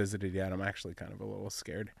haven't revisited yet. I'm actually kind of a little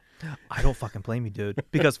scared. I don't fucking blame you, dude.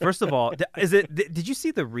 Because first of all, did you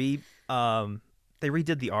see the they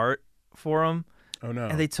redid the art for them, Oh no!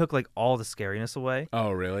 and they took like all the scariness away.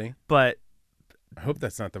 Oh really? But I hope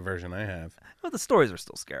that's not the version I have. the stories are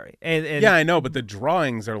still scary. And Yeah, I know, but the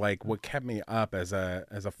drawings are like what kept me up as a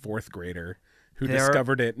 4th grader who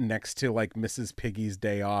discovered it next to like Mrs. Piggy's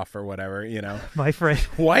Day Off or whatever. my friend,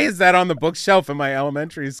 Why is that on the bookshelf in my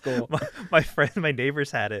elementary school? my neighbors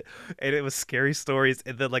had it, and it was scary stories,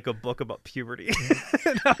 and then like a book about puberty.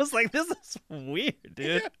 And I was like, this is weird,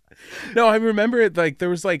 dude. No, I remember it. Like there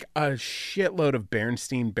was like a shitload of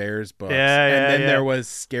Bernstein Bears books, Yeah, and then yeah. there was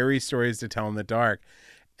Scary Stories to Tell in the Dark.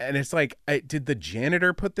 And it's like, did the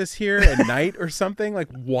janitor put this here at night or something? Like,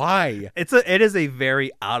 why? It is a very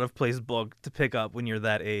out of place book to pick up when you're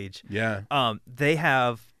that age. Yeah. They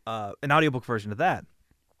have an audiobook version of that.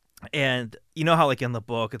 And you know how like in the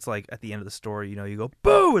book it's like at the end of the story, you go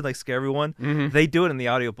boo and like scare everyone. They do it in the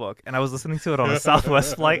audiobook, and I was listening to it on a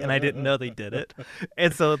Southwest flight, and I didn't know they did it.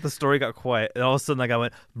 And so the story got quiet, and all of a sudden like I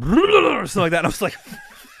went or something like that, and I was like,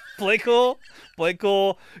 Blake,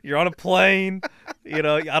 you're on a plane. I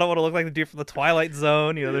don't want to look like the dude from the Twilight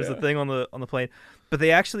Zone. There's a thing on the plane, but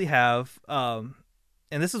they actually have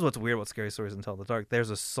and this is what's weird about Scary Stories and Tell in the Dark.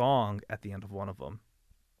 There's a song at the end of one of them,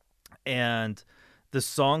 and the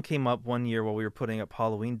song came up one year while we were putting up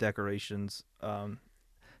Halloween decorations. I think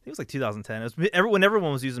it was like 2010. It was when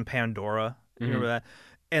everyone was using Pandora. You remember that?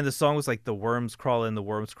 And the song was like, the worms crawl in, the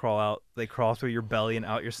worms crawl out. They crawl through your belly and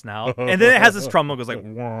out your snout. And then it has this drum that goes like,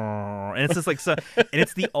 "Wah," and it's just like so. And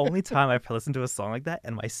it's the only time I've listened to a song like that,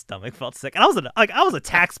 and my stomach felt sick. And I was a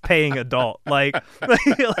tax-paying adult. Like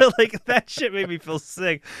that shit made me feel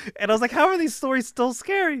sick. And I was like, how are these stories still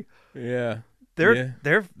scary? Yeah.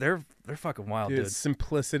 They're fucking wild, dude.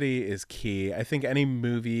 Simplicity is key. I think any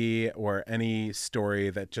movie or any story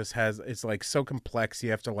that just it's like so complex,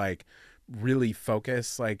 you have to like really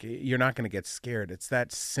focus. Like you're not going to get scared. It's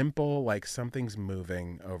that simple, like something's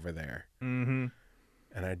moving over there. Mm-hmm.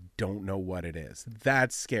 And I don't know what it is.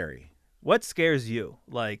 That's scary. What scares you,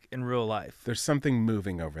 like in real life? There's something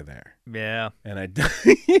moving over there. Yeah. And I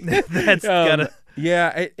That's gotta.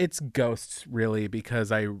 Yeah, it's ghosts really,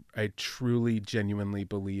 because I truly genuinely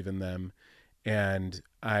believe in them. and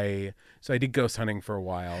I did ghost hunting for a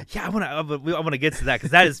while. Yeah, I want to get to that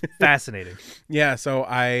because that is fascinating. Yeah, so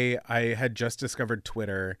I had just discovered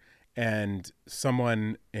Twitter, and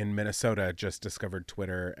someone in Minnesota just discovered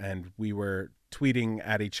Twitter, and we were tweeting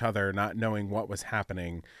at each other, not knowing what was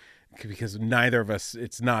happening, because neither of us,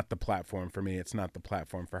 it's not the platform for me, it's not the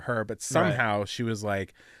platform for her, but somehow she was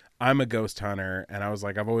like, I'm a ghost hunter, and I was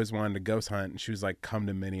like, I've always wanted to ghost hunt, and she was like, come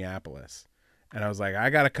to Minneapolis. And I was like, I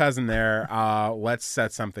got a cousin there. Let's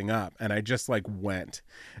set something up. And I just like went.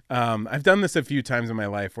 I've done this a few times in my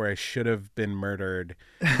life where I should have been murdered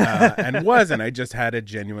and wasn't. I just had a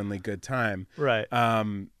genuinely good time. Right. A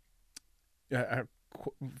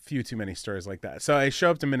few too many stories like that. So I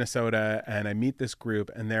show up to Minnesota and I meet this group,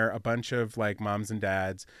 and they're a bunch of like moms and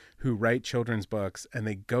dads who write children's books, and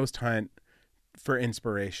they ghost hunt for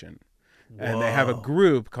inspiration. Whoa. And they have a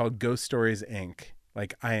group called Ghost Stories Inc.,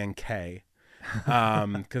 like INK.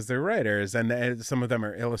 Because they're writers, and some of them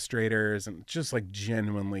are illustrators, and just like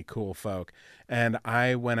genuinely cool folk. And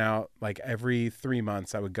I went out like every 3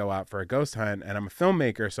 months. I would go out for a ghost hunt, and I'm a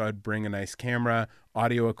filmmaker, so I'd bring a nice camera,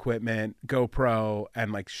 audio equipment, GoPro,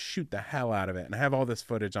 and like shoot the hell out of it. And I have all this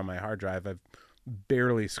footage on my hard drive. I've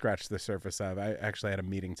barely scratched the surface of. I actually had a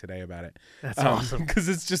meeting today about it. That's awesome, because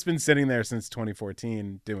it's just been sitting there since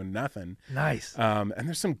 2014 doing nothing. Nice. And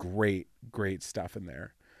there's some great stuff in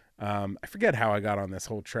there. I forget how I got on this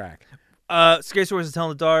whole track. Scary stories to tell in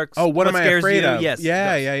the dark. Oh, what am I afraid of? Yes.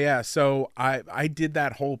 Yeah. So I did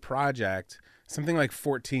that whole project, something like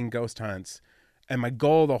 14 ghost hunts. And my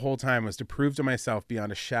goal the whole time was to prove to myself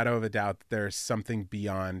beyond a shadow of a doubt that there's something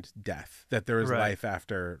beyond death, that there is life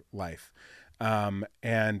after life.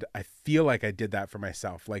 And I feel like I did that for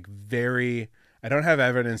myself. Like I don't have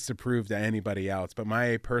evidence to prove to anybody else, but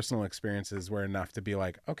my personal experiences were enough to be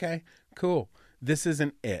like, okay, cool. This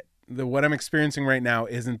isn't it. What I'm experiencing right now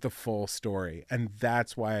isn't the full story. And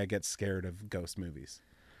that's why I get scared of ghost movies.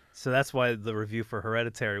 So that's why the review for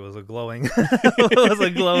Hereditary was a glowing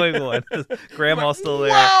one. Grandma's still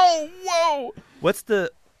there. Whoa! What's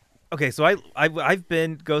the... Okay, so I've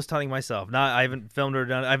been ghost hunting myself. I haven't filmed or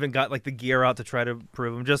done. I haven't got like the gear out to try to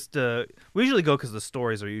prove them. Just we usually go because the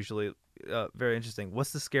stories are usually very interesting.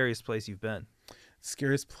 What's the scariest place you've been?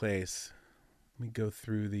 Scariest place. Let me go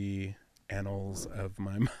through the annals of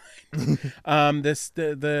my mind.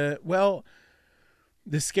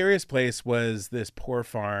 The scariest place was this poor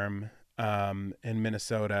farm in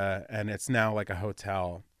Minnesota, and it's now like a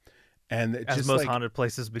hotel. And it as just most like, haunted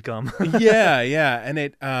places become. yeah. And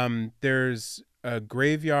it there's a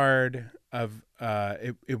graveyard of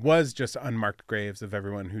it was just unmarked graves of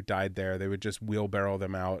everyone who died there. They would just wheelbarrow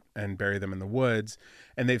them out and bury them in the woods,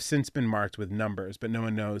 and they've since been marked with numbers, but no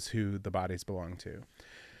one knows who the bodies belong to.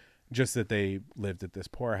 Just that they lived at this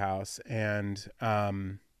poorhouse. And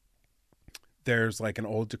there's like an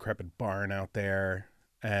old decrepit barn out there,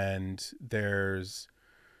 and there's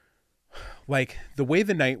like the way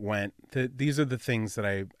the night went. These are the things that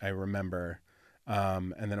I remember.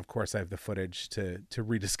 And then of course I have the footage to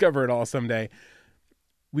rediscover it all someday.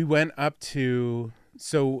 We went up to,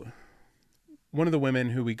 so one of the women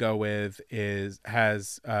who we go with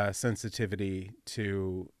has sensitivity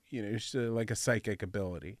to, she's like a psychic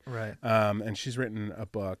ability. Right. And she's written a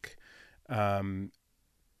book. And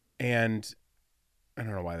I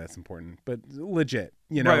don't know why that's important, but legit,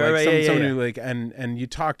 Right, someone who like, and you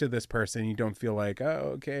talk to this person, you don't feel like,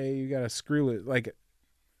 oh, okay, you got to screw it. Like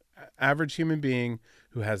average human being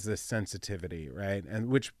who has this sensitivity, right? And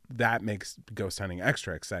which that makes ghost hunting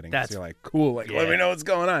extra exciting. Because you're like, cool, like, let me know what's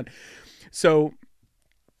going on. So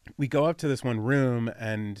we go up to this one room,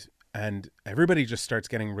 and everybody just starts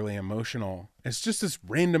getting really emotional. It's just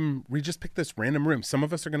we just picked this random room. Some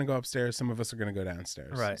of us are going to go upstairs. Some of us are going to go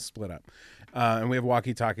downstairs. Right. Split up. And we have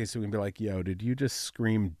walkie-talkies, so we can be like, yo, did you just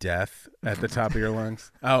scream death at the top of your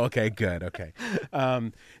lungs? Oh, okay, good. Okay.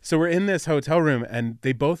 So we're in this hotel room, and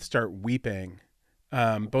they both start weeping.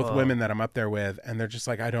 Both women that I'm up there with, and they're just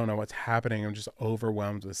like, I don't know what's happening. I'm just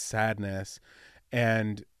overwhelmed with sadness.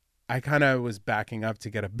 And I kind of was backing up to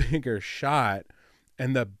get a bigger shot,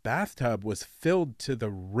 and the bathtub was filled to the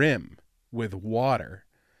rim with water.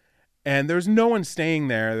 And there's no one staying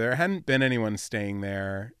there. There hadn't been anyone staying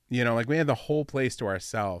there. Like we had the whole place to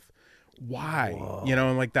ourselves. Why? Whoa.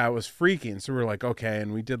 And like that was freaking. So we were like, okay.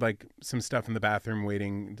 And we did like some stuff in the bathroom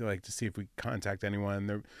waiting to see if we could contact anyone.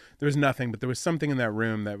 There was nothing, but there was something in that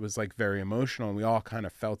room that was like very emotional, and we all kind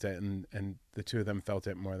of felt it. And the two of them felt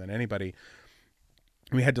it more than anybody.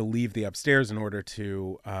 We had to leave the upstairs in order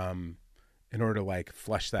to like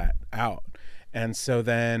flush that out. And so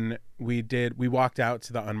then we walked out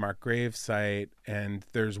to the unmarked grave site, and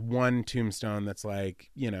there's one tombstone that's like,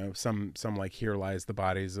 you know, some like, here lies the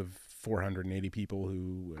bodies of 480 people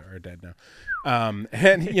who are dead now.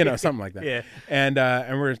 And you know, something like that. Yeah. And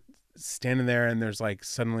we're standing there, and there's like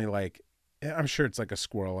suddenly like, I'm sure it's like a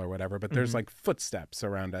squirrel or whatever, but there's like footsteps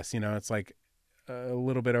around us, you know, it's like a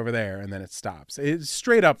little bit over there, and then it stops. It's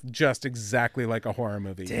straight up just exactly like a horror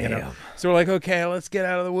movie. Damn. You know? So we're like, okay, let's get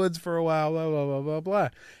out of the woods for a while, blah, blah, blah, blah, blah.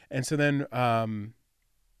 And so then, I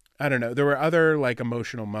don't know, there were other like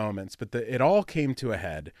emotional moments, but it all came to a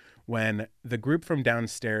head when the group from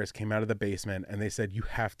downstairs came out of the basement, and they said, you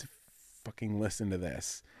have to fucking listen to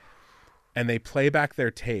this. And they play back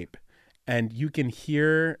their tape, and you can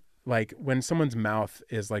hear, like, when someone's mouth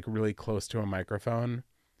is like really close to a microphone,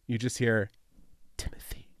 you just hear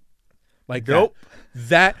Timothy. Like, nope.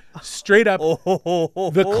 That straight up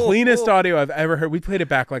the cleanest audio I've ever heard. We played it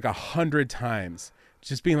back like 100 times,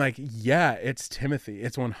 just being like, yeah, it's Timothy.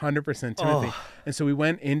 It's 100% Timothy. And so we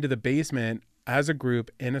went into the basement as a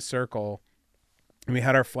group in a circle, and we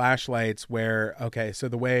had our flashlights where, okay, so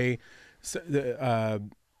the way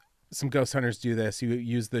some ghost hunters do this, you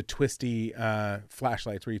use the twisty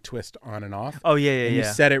flashlights where you twist on and off. Oh, yeah, and you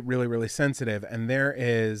set it really, really sensitive. And there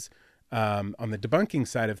is, on the debunking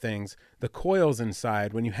side of things, the coils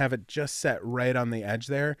inside, when you have it just set right on the edge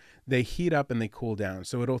there, they heat up and they cool down.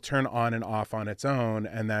 So it'll turn on and off on its own.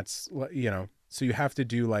 And that's, you know, so you have to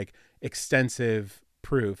do like extensive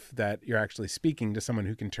proof that you're actually speaking to someone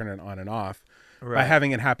who can turn it on and off by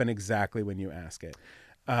having it happen exactly when you ask it.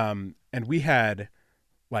 And we had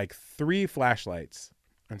like 3 flashlights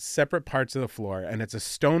on separate parts of the floor, and it's a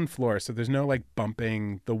stone floor, so there's no like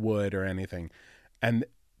bumping the wood or anything. And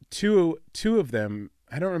two of them,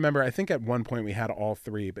 I don't remember, I think at one point we had all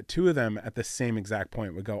 3, but 2 of them at the same exact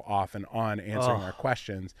point would go off and on answering our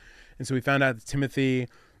questions. And so we found out that Timothy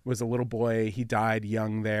was a little boy. He died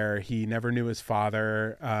young there. He never knew his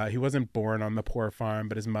father. He wasn't born on the poor farm,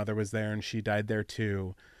 but his mother was there, and she died there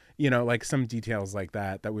too. You know, like some details like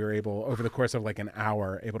that we were able, over the course of like an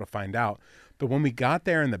hour, able to find out. But when we got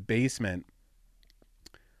there in the basement,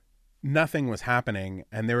 nothing was happening,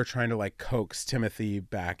 and they were trying to like coax Timothy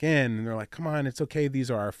back in, and they're like, come on, it's okay,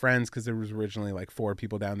 these are our friends, because there was originally like 4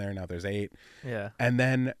 people down there, now there's 8. Yeah. And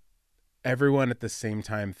then everyone at the same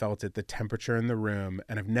time felt it, the temperature in the room,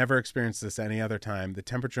 and I've never experienced this any other time, the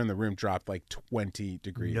temperature in the room dropped like 20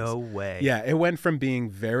 degrees. No way. Yeah, it went from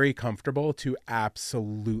being very comfortable to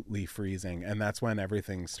absolutely freezing, and that's when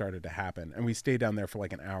everything started to happen. And we stayed down there for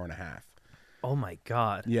like an hour and a half. Oh my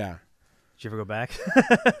God. Yeah. Did you ever go back?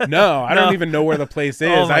 No, I don't even know where the place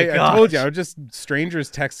is. I told you,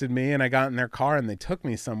 strangers texted me, and I got in their car and they took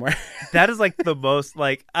me somewhere. That is like the most,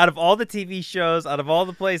 like, out of all the TV shows, out of all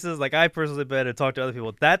the places, like, I personally been and talked to other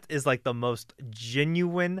people, that is like the most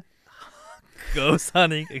genuine ghost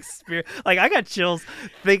hunting experience. Like, I got chills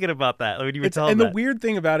thinking about that when you were telling and that. The weird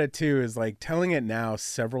thing about it too is, like, telling it now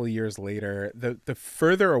several years later, the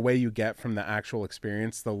further away you get from the actual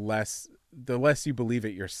experience, the less you believe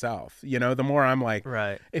it yourself. You know, the more I'm like,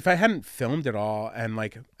 right, if I hadn't filmed it all and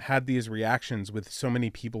like had these reactions with so many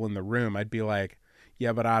people in the room, I'd be like,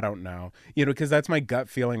 yeah, but I don't know, you know, because that's my gut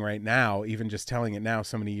feeling right now. Even just telling it now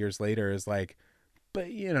so many years later is like,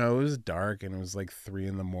 but you know, it was dark and it was like 3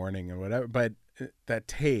 a.m. or whatever. But that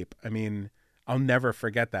tape, I mean, I'll never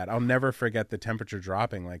forget that. I'll never forget the temperature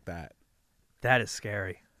dropping like that. That is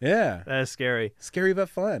scary. Yeah, that is scary. Scary but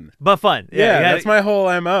fun. But fun. Yeah, that's my whole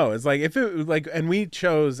MO. It's like, if it like, and we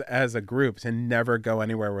chose as a group to never go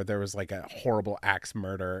anywhere where there was like a horrible axe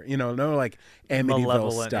murder. You know, no like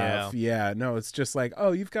Amityville stuff. Yeah, no, it's just like,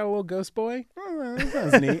 oh, you've got a little ghost boy. Oh, that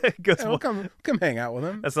sounds neat. Ghost boy. Come hang out with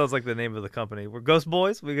him. That sounds like the name of the company. We're Ghost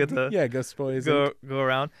Boys. We get to Ghost Boys. Go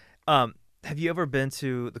around. Have you ever been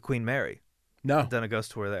to the Queen Mary? No. Done a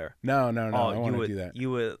ghost tour there? No. Oh, I want to do that.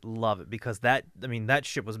 You would love it, because that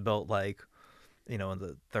ship was built like, you know, in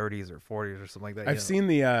the 30s or 40s or something like that. I've seen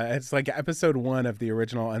the it's like episode 1 of the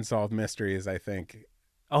original Unsolved Mysteries, I think.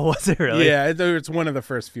 Oh, was it really? Yeah, it's one of the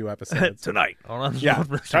first few episodes. Tonight.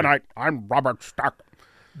 Tonight I'm Robert Stark.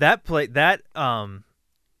 I don't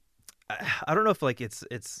know if like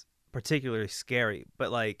it's particularly scary,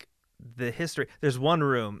 but like the history, there's one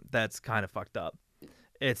room that's kind of fucked up.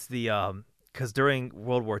 It's the because during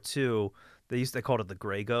World War II, they called it the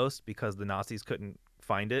Gray Ghost, because the Nazis couldn't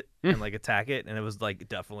find it and like attack it, and it was like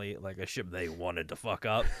definitely like a ship they wanted to fuck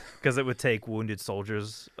up, because it would take wounded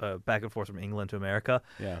soldiers back and forth from England to America.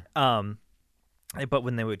 Yeah. But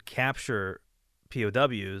when they would capture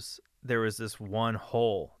POWs, there was this one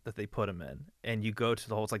hole that they put him in, and you go to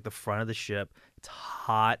the hole. It's like the front of the ship. It's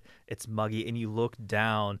hot, it's muggy, and you look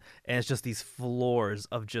down, and it's just these floors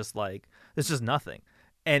of just like there's just nothing,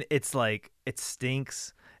 and it's like it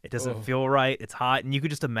stinks. It doesn't feel right. It's hot, and you could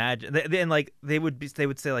just imagine. And like they would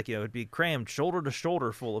say like it'd be crammed shoulder to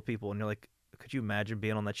shoulder full of people, and you're like, could you imagine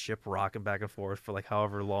being on that ship rocking back and forth for like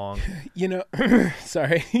however long?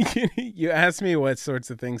 Sorry, you asked me what sorts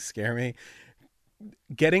of things scare me.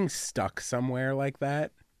 Getting stuck somewhere like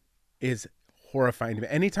that is horrifying to me.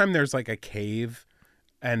 Anytime there's like a cave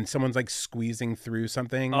and someone's like squeezing through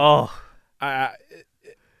something,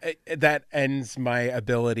 that ends my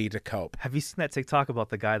ability to cope. Have you seen that TikTok about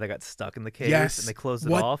the guy that got stuck in the cave Yes. and they closed it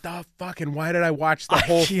what off? What the fuck? And why did I watch the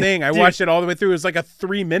whole thing? I watched it all the way through. It was like a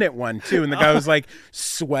 3-minute one too. And the guy was like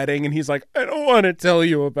sweating and he's like, I don't want to tell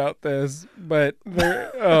you about this, but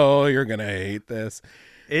you're going to hate this.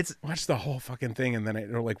 Watch the whole fucking thing. And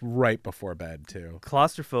then like right before bed too.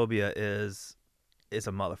 Claustrophobia is a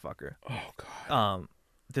motherfucker. Oh God.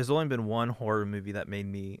 There's only been one horror movie that made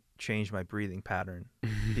me change my breathing pattern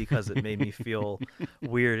because it made me feel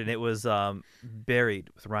weird, and it was Buried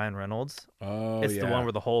with Ryan Reynolds. It's the one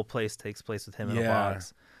where the whole place takes place with him in a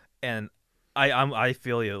box, and I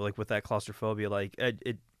feel you like with that claustrophobia, like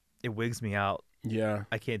it wigs me out. Yeah,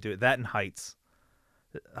 I can't do it. That and Heights.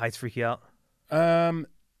 Heights freak you out?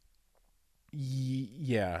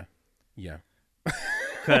 Yeah.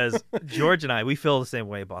 Because George and we feel the same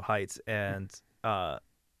way about Heights, and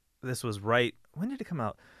this was right. When did it come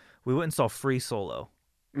out? We went and saw Free Solo.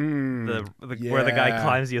 Where the guy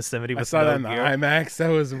climbs Yosemite with I saw that in the gear. IMAX. That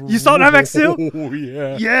was You saw it in IMAX too? Oh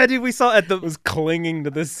yeah. Yeah, dude. We saw it was clinging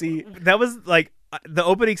to the seat. That was like the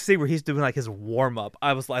opening scene where he's doing like his warm up.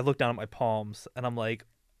 I looked down at my palms and I'm like,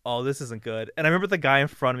 oh, this isn't good. And I remember the guy in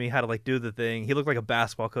front of me had to like do the thing. He looked like a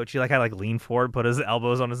basketball coach. He like had to like lean forward, put his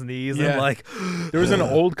elbows on his knees, and like there was an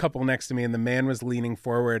old couple next to me, and the man was leaning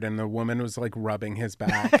forward, and the woman was like rubbing his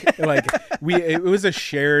back. Like it was a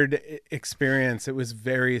shared experience. It was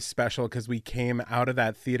very special because we came out of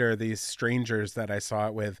that theater, these strangers that I saw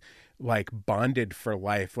it with, like bonded for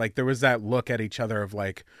life. Like there was that look at each other of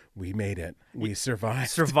like, we made it, we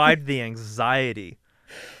survived the anxiety.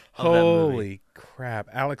 Holy crap.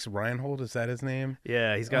 Alex Reinhold, is that his name?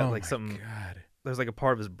 Yeah, he's got like something. God. There's like a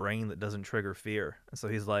part of his brain that doesn't trigger fear. And so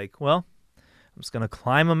he's like, well, I'm just going to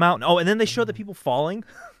climb a mountain. Oh, and then they show the people falling.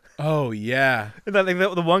 Oh, yeah. And then, like,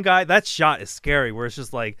 the one guy, that shot is scary where it's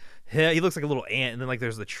just like, he looks like a little ant. And then like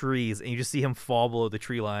there's the trees and you just see him fall below the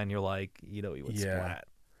tree line. You're like, he would splat.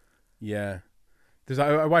 Yeah.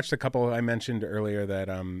 I watched a couple I mentioned earlier that,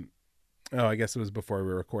 I guess it was before we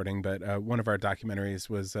were recording, but one of our documentaries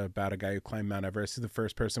was about a guy who climbed Mount Everest. He's the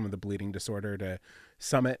first person with a bleeding disorder to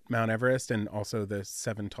summit Mount Everest and also the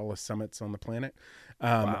 7 tallest summits on the planet.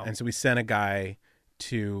 Wow. And so we sent a guy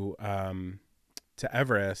to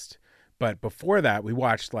Everest. But before that, we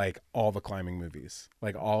watched like all the climbing movies,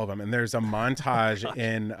 like all of them. And there's a montage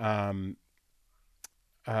in,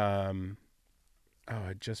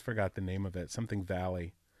 I just forgot the name of it, something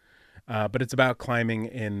Valley. But it's about climbing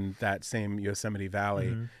in that same Yosemite Valley.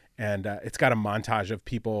 Mm-hmm. And it's got a montage of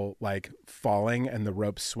people like falling and the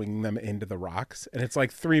ropes swinging them into the rocks. And it's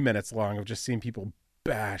like 3 minutes long of just seeing people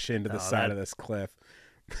bash into the side of this cliff.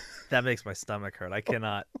 That makes my stomach hurt. I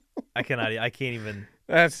can't even.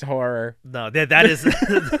 That's horror. No, that is,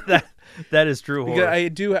 that is true horror.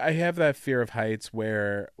 I have that fear of heights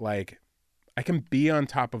where like I can be on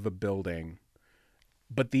top of a building,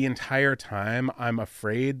 but the entire time I'm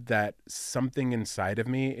afraid that something inside of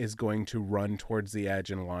me is going to run towards the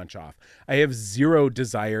edge and launch off. I have zero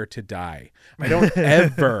desire to die. I don't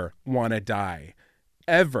ever want to die.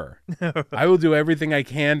 Ever. I will do everything I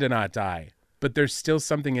can to not die. But there's still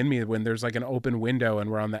something in me when there's like an open window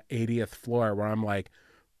and we're on the 80th floor where I'm like,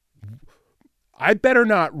 I better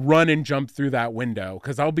not run and jump through that window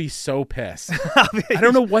because I'll be so pissed. I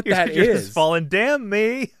don't know what that is. You're just falling, damn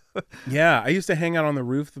me. Yeah, I used to hang out on the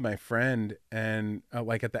roof with my friend, and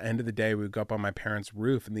like at the end of the day, we would go up on my parents'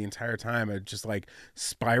 roof, and the entire time I'd just like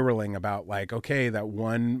spiraling about like, okay, that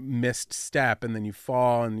one missed step, and then you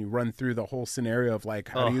fall, and you run through the whole scenario of like,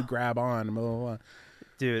 how do you grab on? Blah, blah, blah.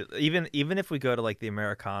 Dude, even if we go to like the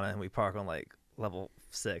Americana and we park on like level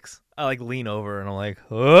 6, I like lean over and I'm like,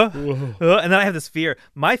 and then I have this fear.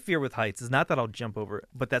 My fear with heights is not that I'll jump over,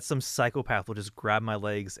 but that some psychopath will just grab my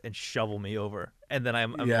legs and shovel me over, and then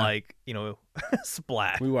I'm like,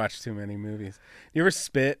 splat. We watch too many movies. You ever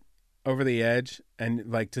spit over the edge and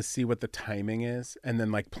like to see what the timing is, and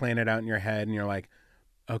then like plan it out in your head, and you're like,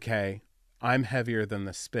 okay, I'm heavier than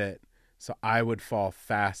the spit, so I would fall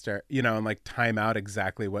faster, and like time out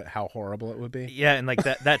exactly how horrible it would be. Yeah, and like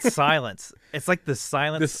that silence. It's like the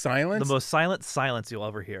silence, The silence, the most silent silence you'll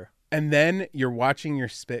ever hear. and then you're watching your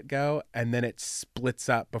spit go, and then it splits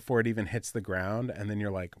up before it even hits the ground, and then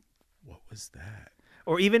you're like, "What was that?"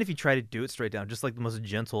 Or even if you try to do it straight down, just like the most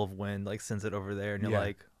gentle of wind, like sends it over there, and you're Yeah.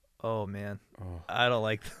 like, "Oh man, Oh. I don't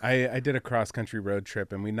like." I did a cross country road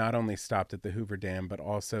trip, and we not only stopped at the Hoover Dam, but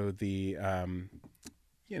also the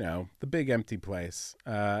the big empty place.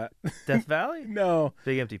 Death Valley, No,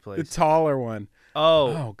 big empty the place. taller one. Oh,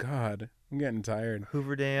 Oh God, I'm getting tired.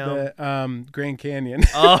 Hoover Dam. The Grand Canyon.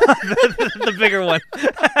 Oh, the bigger one.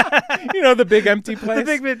 The big empty place. The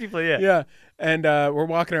big empty place. Yeah. Yeah, and we're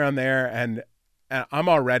walking around there, and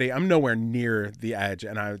I'm nowhere near the edge,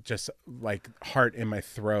 and I just like heart in my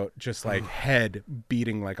throat, just like head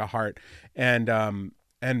beating like a heart, and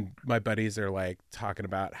my buddies are like talking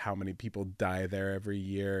about how many people die there every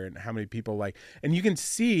year, and how many people and you can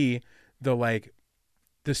see the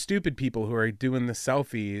stupid people who are doing the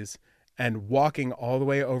selfies and walking all the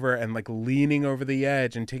way over and like leaning over the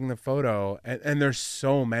edge and taking the photo. And there's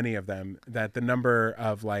so many of them that the number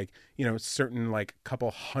of certain like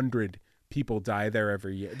couple hundred people die there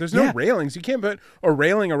every year. There's no railings. You can't put a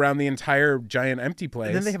railing around the entire giant empty place.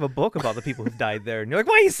 And then they have a book about the people who've died there, and you're like,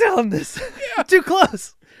 "Why are you selling this? Yeah. Too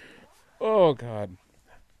close." Oh God.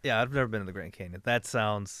 Yeah, I've never been to the Grand Canyon. That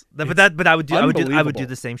sounds, but I would do unbelievable.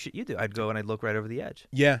 the same shit you do. I'd go and I'd look right over the edge.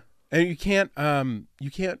 Yeah. And you can't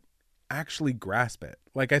actually grasp it.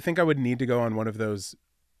 Like I think I would need to go on one of those,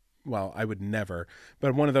 well, I would never,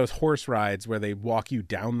 but one of those horse rides where they walk you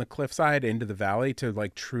down the cliffside into the valley to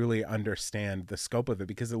like truly understand the scope of it,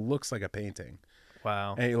 because it looks like a painting.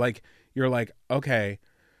 Wow. And you're like, okay,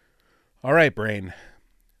 all right, brain.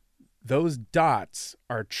 Those dots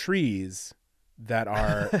are trees that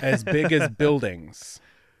are as big as buildings.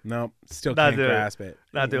 Nope, still Not can't doing it. grasp it.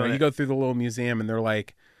 Not doing You it. go through the little museum and they're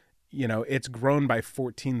like, it's grown by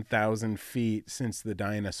 14,000 feet since the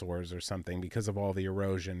dinosaurs or something because of all the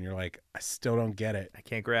erosion. You're like, I still don't get it. I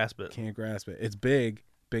can't grasp it. Can't grasp it. It's big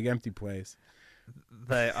empty place.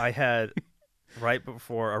 I had right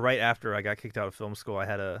before or right after I got kicked out of film school,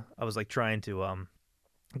 I was like trying to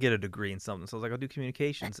get a degree in something. So I was like, I'll do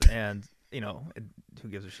communications, and who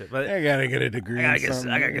gives a shit? But I gotta get a degree. I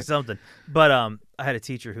gotta get something. But I had a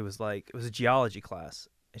teacher who was like, it was a geology class.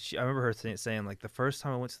 And I remember her saying like, the first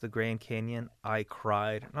time I went to the Grand Canyon, I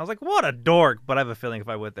cried, and I was like, what a dork. But I have a feeling if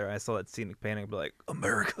I went there, and I saw that scenic painting, I'd be like,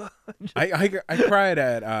 America. I cried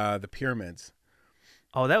at the pyramids.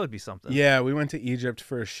 Oh, that would be something. Yeah, we went to Egypt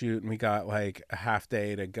for a shoot, and we got like a half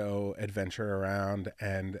day to go adventure around,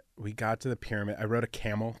 and we got to the pyramid. I rode a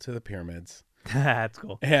camel to the pyramids. That's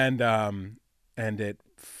cool. And it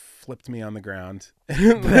flipped me on the ground.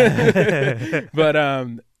 But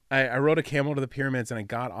I rode a camel to the pyramids, and I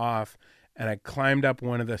got off, and I climbed up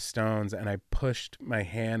one of the stones, and I pushed my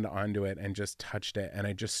hand onto it and just touched it, and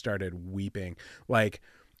I just started weeping. Like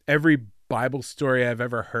every Bible story I've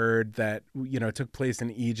ever heard that took place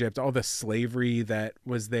in Egypt, all the slavery that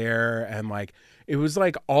was there, and like it was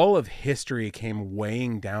like all of history came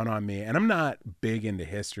weighing down on me. And I'm not big into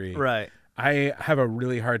history. Right. I have a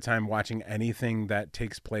really hard time watching anything that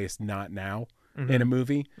takes place not now in a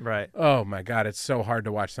movie. Right. Oh my God, it's so hard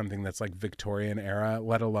to watch something that's like Victorian era,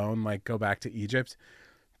 let alone like go back to Egypt.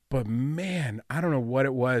 But man, I don't know what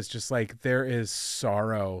it was. Just like there is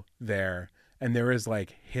sorrow there. And there is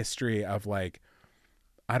like history of like,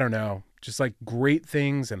 I don't know, just like great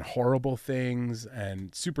things and horrible things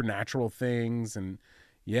and supernatural things. And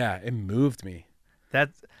yeah, it moved me.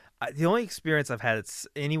 That's the only experience I've had that's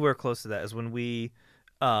anywhere close to that is when we,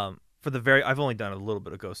 I've only done a little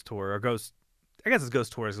bit of ghost tour or ghost. I guess it's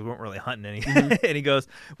ghost tours because we weren't really hunting any any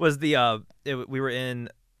ghosts. Was we were in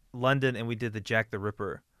London and we did the Jack the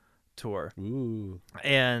Ripper tour. Ooh.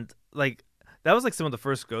 And like that was like some of the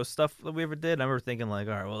first ghost stuff that we ever did. And I remember thinking like,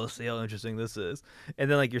 all right, well, let's see how interesting this is. And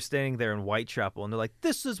then like you're standing there in Whitechapel and they're like,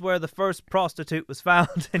 this is where the first prostitute was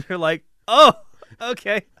found. And you're like, oh,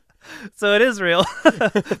 okay. So it is real.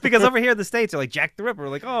 Because over here in the States, you're like Jack the Ripper. We're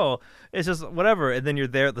like, oh, it's just whatever. And then you're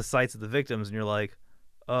there at the sites of the victims and you're like,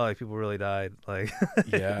 oh, like people really died. Like,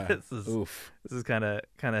 yeah, this is kind of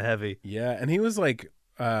heavy. Yeah. And he was like,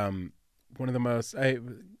 one of the most,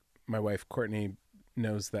 my wife, Courtney,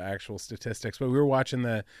 knows the actual statistics, but we were watching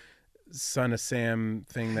the Son of Sam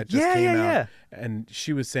thing that just came out, and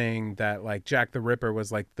she was saying that like Jack the Ripper was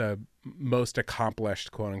like the most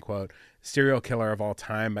accomplished, quote unquote, serial killer of all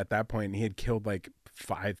time at that point, and he had killed like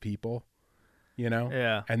 5 people,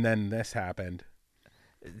 Yeah. and then this happened.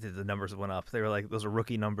 The numbers went up. They were like, those are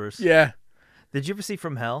rookie numbers. Yeah. Did you ever see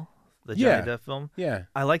From Hell, the Johnny Yeah. Depp film. Yeah.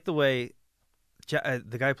 I like the way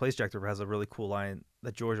the guy who plays Jack the Ripper has a really cool line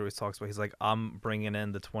that George always talks about. He's like, "I'm bringing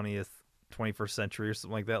in the 21st century or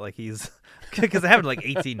something like that." Like he's because it happened like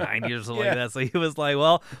 1890 or something like that. So he was like,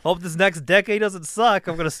 "Well, hope this next decade doesn't suck.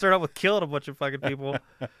 I'm gonna start out with killing a bunch of fucking people."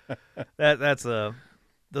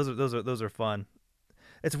 Those are fun.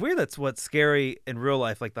 It's weird. That's what's scary in real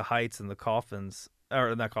life, like the heights and the coffins.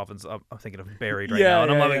 Or not coffins. I'm thinking of Buried right now,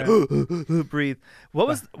 and I'm like, breathe.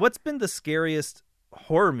 What's been the scariest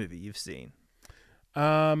horror movie you've seen?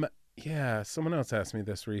 Yeah, someone else asked me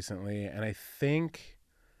this recently, and I think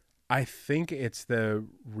it's the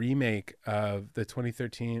remake of the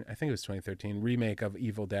 2013, I think it was 2013 remake of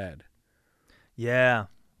Evil Dead. Yeah.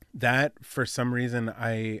 That, for some reason,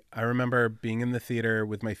 I remember being in the theater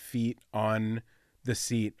with my feet on the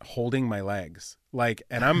seat holding my legs. Like,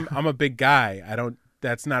 and I'm a big guy.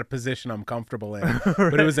 That's not a position I'm comfortable in.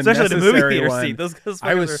 But it was a Especially necessary the movie theater one. seat. Those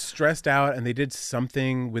I fuckers was are- stressed out, and they did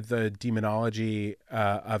something with the demonology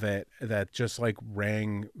of it that just like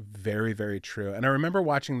rang very, very true. And I remember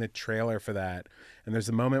watching the trailer for that, and there's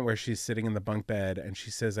a moment where she's sitting in the bunk bed and she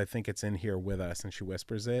says, "I think it's in here with us," and she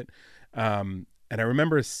whispers it. And I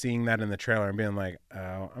remember seeing that in the trailer and being like,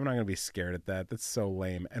 "Oh, I'm not going to be scared at that. That's so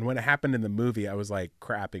lame." And when it happened in the movie, I was like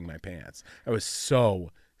crapping my pants. I was so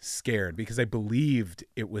scared because I believed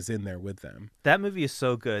it was in there with them. That movie is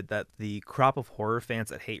so good that the crop of horror fans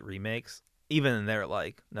that hate remakes, even they're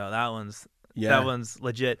like, no, that one's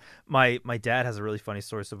legit. My dad has a really funny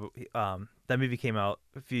story. So that movie came out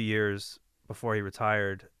a few years before he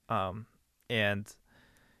retired, and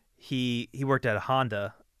he worked at a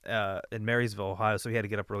Honda in Marysville, Ohio, so he had to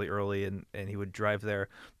get up really early, and he would drive there.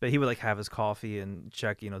 But he would like have his coffee and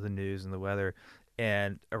check the news and the weather.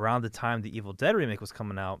 And around the time the Evil Dead remake was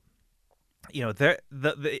coming out,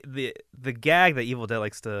 the gag that Evil Dead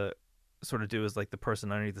likes to sort of do is like the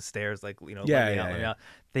person underneath the stairs, like let me out.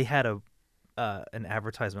 They had an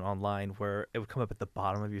advertisement online where it would come up at the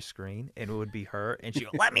bottom of your screen, and it would be her, and she'd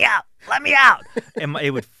go, let me out, and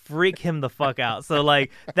it would freak him the fuck out. So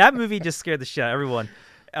like that movie just scared the shit out of everyone,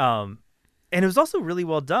 and it was also really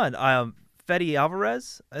well done. Fede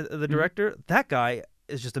Alvarez, the director, that guy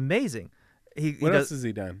is just amazing. What else has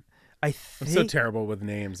he done? I'm so terrible with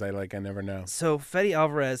names. I never know. So Fede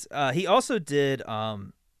Alvarez, he also did.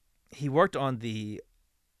 He worked on the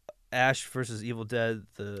Ash versus Evil Dead.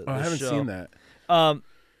 I haven't seen that.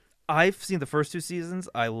 I've seen the first 2 seasons.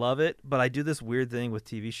 I love it, but I do this weird thing with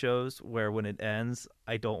TV shows where when it ends,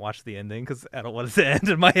 I don't watch the ending because I don't want it to end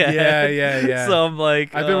in my head. Yeah. So I'm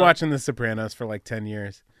like, I've been watching The Sopranos for like 10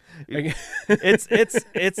 years.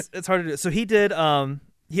 It's hard to do. So he did.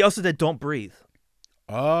 He also did Don't Breathe.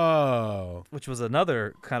 Oh, which was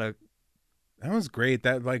another kind of. That was great.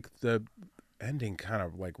 That like the ending kind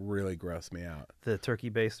of like really grossed me out. The turkey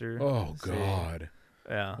baster. Oh God.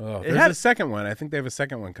 Yeah. Oh, there's a second one. I think they have a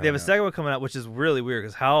second one coming out. They have a second one coming out, which is really weird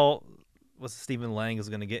because how was Stephen Lang is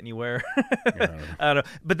going to get anywhere? I don't know.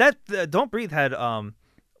 But that Don't Breathe had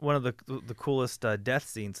one of the coolest death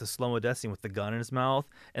scenes, the slow-mo death scene with the gun in his mouth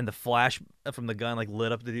and the flash from the gun like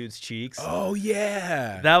lit up the dude's cheeks. Oh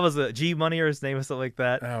yeah, that was a G Money or his name or something like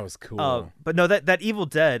that. That was cool. But no, that Evil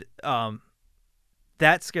Dead,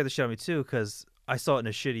 that scared the shit out of me too because I saw it in a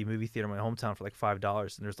shitty movie theater in my hometown for like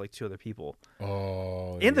 $5, and there's like 2 other people.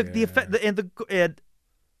 Oh, and the effect and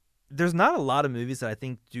there's not a lot of movies that I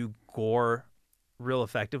think do gore real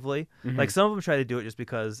effectively. Mm-hmm. Like some of them try to do it just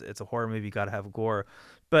because it's a horror movie, you got to have gore,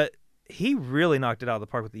 but he really knocked it out of the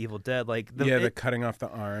park with the Evil Dead. Like the cutting off the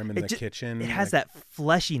arm in the kitchen. It has that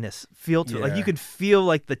fleshiness feel to it. Like you can feel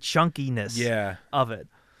like the chunkiness of it.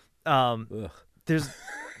 There's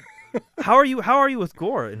How are you with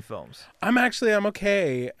gore in films? I'm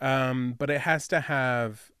okay. But it has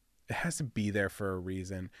to be there for a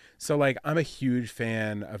reason. So like I'm a huge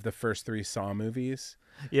fan of the first 3 Saw movies.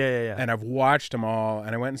 Yeah. And I've watched them all,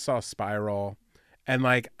 and I went and saw Spiral. And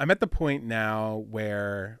like I'm at the point now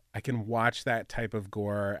where I can watch that type of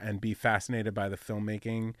gore and be fascinated by the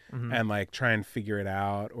filmmaking and like try and figure it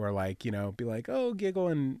out, or like, be like, oh, giggle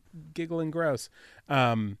and gross.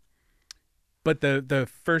 But the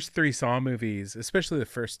first 3 Saw movies, especially the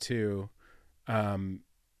first 2,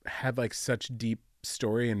 had like such deep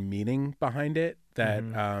story and meaning behind it that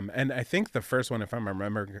and I think the first one, if I'm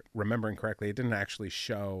remembering correctly, it didn't actually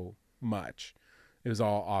show much. It was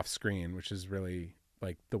all off screen, which is really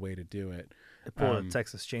like the way to do it. They pulled a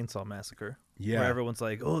Texas Chainsaw Massacre. Yeah. Where everyone's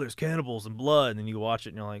like, oh, there's cannibals and blood, and then you watch it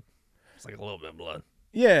and you're like, it's like a little bit of blood.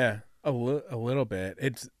 Yeah, a little bit.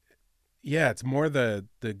 It's more the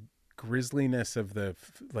grisliness of the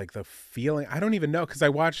feeling. I don't even know, because I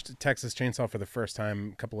watched Texas Chainsaw for the first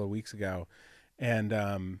time a couple of weeks ago,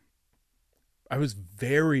 and I was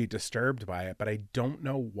very disturbed by it, but I don't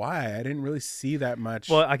know why. I didn't really see that much.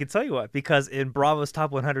 Well, I can tell you what, because in Bravo's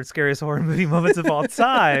top 100 scariest horror movie moments of all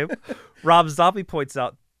time, Rob Zombie points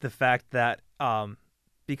out the fact that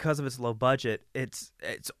because of its low budget, it's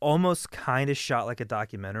almost kind of shot like a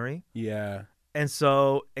documentary. Yeah. And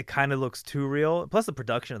so it kind of looks too real. Plus, the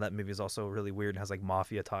production of that movie is also really weird and has like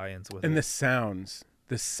mafia tie-ins with And it.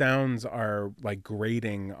 the sounds are like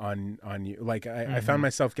grating on you. Like I found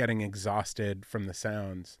myself getting exhausted from the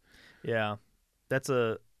sounds. Yeah, that's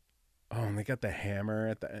a. Oh, and they got the hammer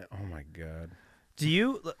at the end. Oh my God. Do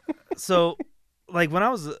you? So, like when I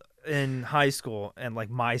was in high school and like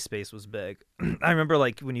MySpace was big, I remember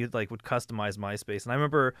like when you like would customize MySpace, and I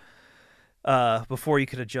remember. Before you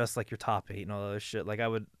could adjust like your top 8 and all that other shit, like I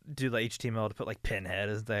would do the HTML to put like Pinhead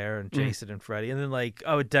is there and Jason and Freddy, and then like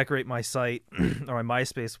I would decorate my site or my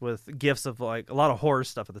MySpace with gifs of like a lot of horror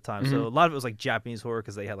stuff at the time. So a lot of it was like Japanese horror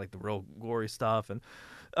because they had like the real gory stuff and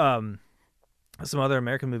some other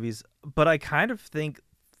American movies. But I kind of think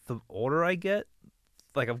the older I get,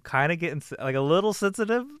 like I'm kind of getting like a little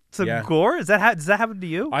sensitive to gore. Does that happen to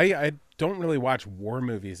you? I don't really watch war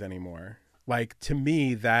movies anymore. Like to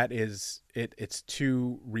me, that is it. It's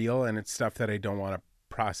too real, and it's stuff that I don't want to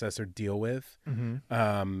process or deal with.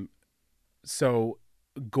 So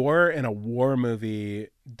gore in a war movie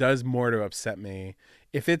does more to upset me.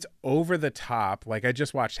 If it's over the top, like I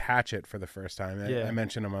just watched Hatchet for the first time. I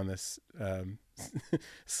mentioned him on this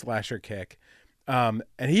slasher kick. And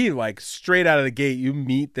he like straight out of the gate, you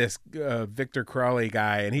meet this Victor Crowley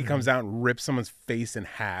guy, and he comes out and rips someone's face in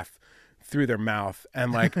half through their mouth,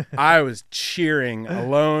 and like I was cheering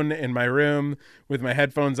alone in my room with my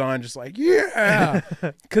headphones on, just like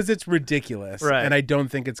because it's ridiculous, right? And I don't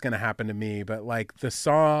think it's gonna happen to me. But like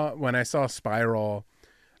when I saw Spiral,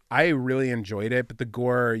 I really enjoyed it, but the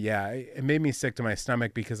gore, it made me sick to my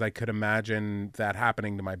stomach because I could imagine that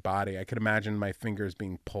happening to my body. I could imagine my fingers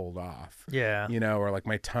being pulled off, or like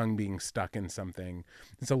my tongue being stuck in something.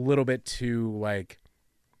 It's a little bit too like.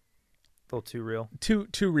 A little too real,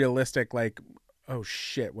 too realistic. Like, oh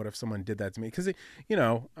shit, what if someone did that to me? Because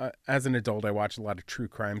as an adult, I watch a lot of true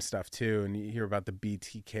crime stuff too, and you hear about the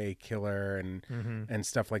BTK killer and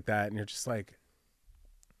stuff like that, and you're just like,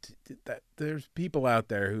 that there's people out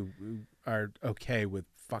there who are okay with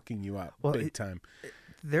fucking you up big time.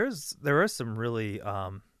 There are some really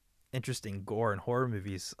interesting gore and horror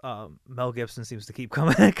movies. Mel Gibson seems to keep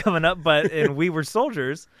coming up, but in We Were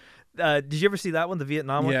Soldiers. Did you ever see that one, the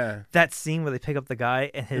Vietnam one? Yeah. That scene where they pick up the guy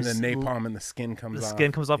and the napalm and the skin comes off. The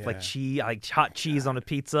skin comes off like cheese, like hot cheese on a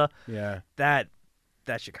pizza. Yeah. That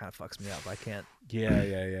shit kind of fucks me up. I can't.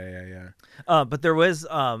 Yeah. But there was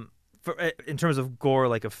in terms of gore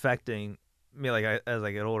like affecting me, like as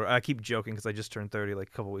I get older, I keep joking because I just turned 30 like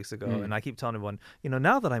a couple weeks ago, and I keep telling everyone,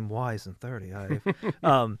 now that I'm wise and 30,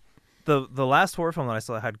 I The last horror film that I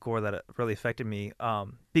saw that had gore that really affected me,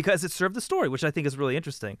 because it served the story, which I think is really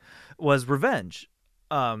interesting, was Revenge.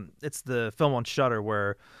 It's the film on Shudder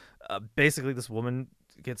where basically this woman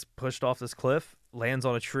gets pushed off this cliff, lands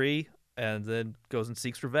on a tree, and then goes and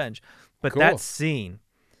seeks revenge. But that scene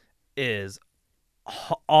is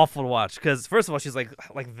awful to watch because first of all she's like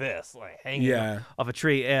this, like hanging off a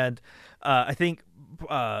tree, and I think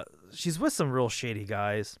she's with some real shady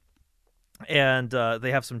guys. And they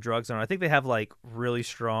have some drugs on her. I think they have like really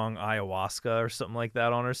strong ayahuasca or something like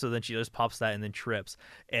that on her. So then she just pops that and then trips.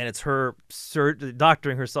 And it's her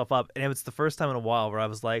doctoring herself up. And it's the first time in a while where I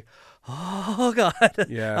was like, oh, God.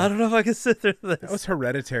 Yeah. I don't know if I can sit through this. That was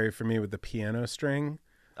Hereditary for me with the piano string.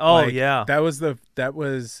 Oh, yeah. That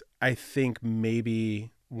was, I think, maybe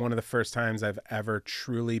one of the first times I've ever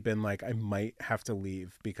truly been like, I might have to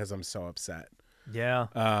leave because I'm so upset. Yeah.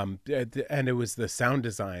 And it was the sound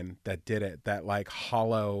design that did it, that like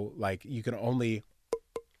hollow, like you can only,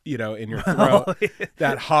 in your throat,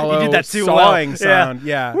 that hollow that sawing sound.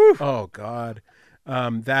 Yeah. Oh God.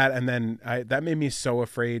 That, and then that made me so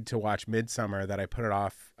afraid to watch Midsummer that I put it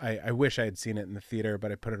off. I wish I had seen it in the theater,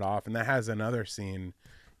 but I put it off. And that has another scene,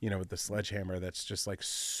 with the sledgehammer that's just like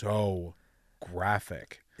so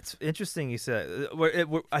graphic. It's interesting you said.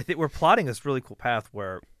 I think we're plotting this really cool path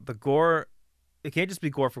where the gore. It can't just be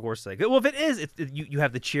gore for gore's sake. Well, if it is, you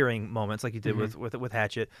have the cheering moments like you did with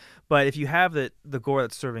Hatchet. But if you have the gore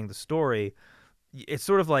that's serving the story, it's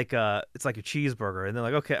sort of like it's like your cheeseburger, and then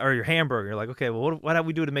like or your hamburger. You're like, okay, well, what do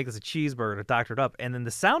we do to make this a cheeseburger to doctor it up? And then the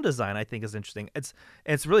sound design I think is interesting.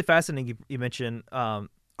 It's really fascinating. You mentioned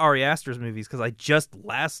Ari Aster's movies because I just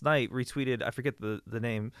last night retweeted. I forget the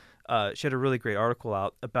name. She had a really great article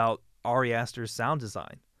out about Ari Aster's sound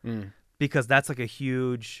design because that's like a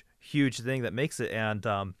huge thing that makes it. And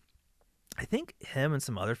I think him and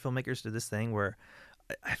some other filmmakers did this thing where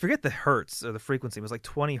I forget the hertz or the frequency. It was like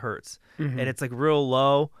 20 hertz, and it's like real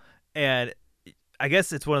low. And I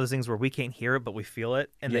guess it's one of those things where we can't hear it, but we feel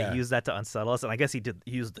it, and Yeah. they use that to unsettle us. And I guess he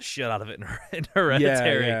used the shit out of it in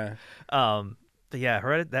Hereditary. Yeah. But yeah,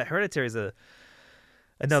 Hereditary is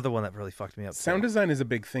another one that really fucked me up. Sound design is a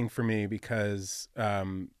big thing for me because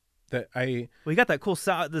Well, you got that cool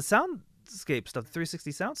sound, the soundscape stuff, the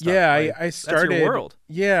 360 sound stuff. yeah, like, I started. That's your world.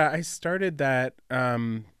 Yeah, I started that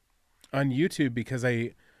on YouTube because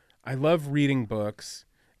I love reading books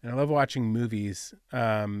and I love watching movies.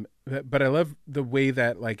 But I love the way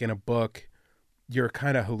that, like, in a book, you're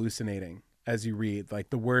kind of hallucinating as you read. Like,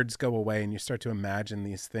 the words go away and you start to imagine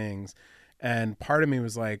these things. And part of me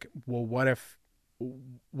was like, well, what if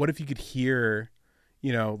you could hear,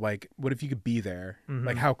 like, what if you could be there?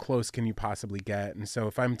 Like, how close can you possibly get? And so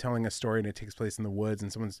if I'm telling a story and it takes place in the woods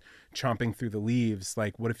and someone's chomping through the leaves,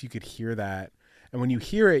 like, what if you could hear that? And when you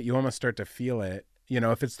hear it, you almost start to feel it,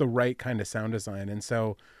 if it's the right kind of sound design. And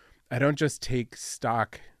so I don't just take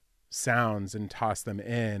stock sounds and toss them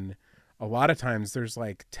in. A lot of times there's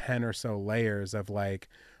like 10 or so layers of, like,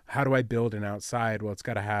 how do I build an outside? Well,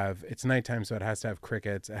 it's nighttime, so it has to have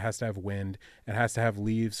crickets, it has to have wind, it has to have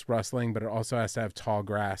leaves rustling, but it also has to have tall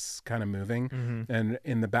grass kind of moving. And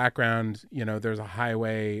in the background, there's a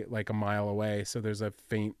highway like a mile away, so there's a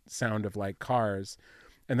faint sound of like cars.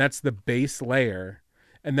 And that's the base layer.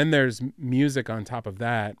 And then there's music on top of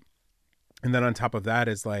that. And then on top of that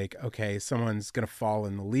is like, okay, someone's going to fall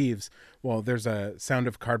in the leaves. Well, there's a sound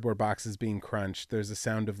of cardboard boxes being crunched. There's a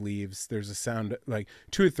sound of leaves. There's a sound, like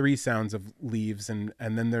 2 or 3 sounds of leaves. And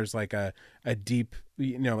then there's like a deep,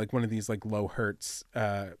 like one of these like low hertz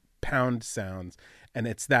pound sounds. And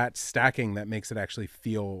it's that stacking that makes it actually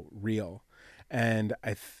feel real. And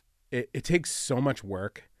it takes so much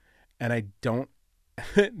work, and I don't,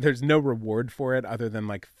 there's no reward for it other than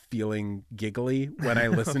like feeling giggly when I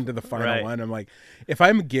listen to the final Right. one. I'm like, if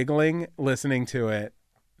I'm giggling listening to it,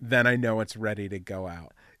 then I know it's ready to go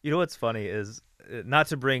out. You know what's funny is, not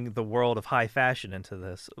to bring the world of high fashion into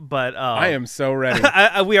this, but I am so ready.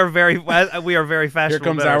 we are very fashionable. Here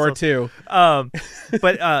comes about hour ourselves. 2.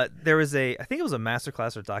 But there was I think it was a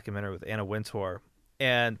masterclass or documentary with Anna Wintour,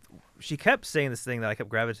 and she kept saying this thing that I kept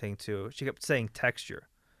gravitating to. She kept saying texture.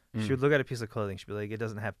 She would look at a piece of clothing. She'd be like, it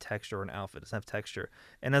doesn't have texture, or an outfit. It doesn't have texture.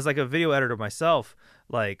 And as like a video editor myself,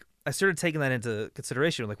 like I started taking that into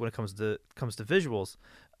consideration, like when it comes to visuals.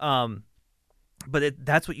 But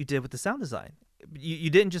that's what you did with the sound design. You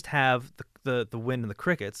didn't just have the wind and the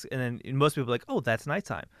crickets, and then most people are like, oh, that's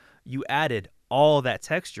nighttime. You added all that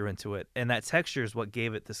texture into it, and that texture is what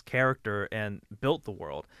gave it this character and built the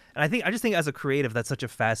world. And I just think as a creative, that's such a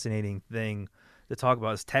fascinating thing to talk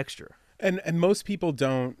about, is texture. And most people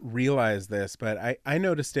don't realize this, but I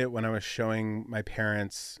noticed it when I was showing my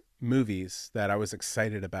parents movies that I was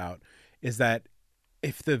excited about, is that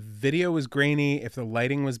if the video was grainy, if the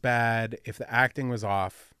lighting was bad, if the acting was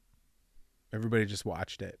off, everybody just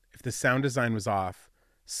watched it. If the sound design was off,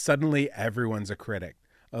 suddenly everyone's a critic.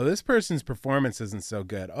 Oh, this person's performance isn't so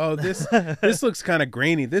good. Oh, this looks kind of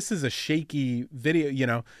grainy. This is a shaky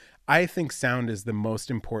video. I think sound is the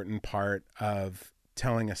most important part of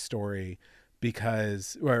telling a story,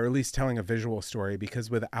 because, or at least telling a visual story, because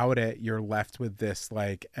without it, you're left with this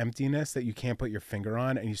like emptiness that you can't put your finger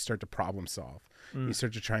on, and you start to problem solve. You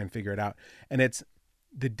start to try and figure it out. And it's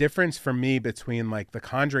the difference for me between like the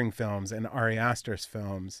Conjuring films and Ari Aster's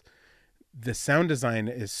films. The sound design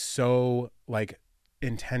is so like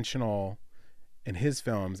intentional in his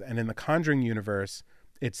films, and in the Conjuring universe,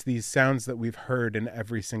 it's these sounds that we've heard in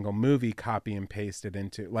every single movie, copy and pasted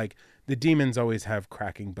into, like, the demons always have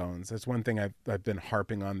cracking bones. That's one thing I've been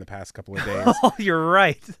harping on the past couple of days. Oh, you're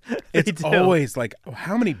right. It's always like, oh,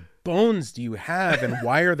 how many bones do you have, and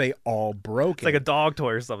why are they all broken? It's like a dog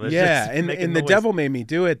toy or something. It's Yeah, just and making The noise. Devil Made Me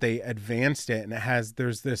Do It, they advanced it, and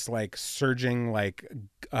there's this like surging like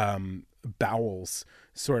bowels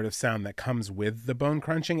sort of sound that comes with the bone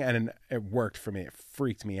crunching, and it worked for me. It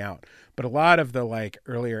freaked me out. But a lot of the like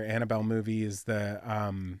earlier Annabelle movies,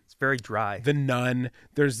 It's very dry. The Nun,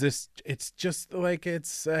 there's this, it's just like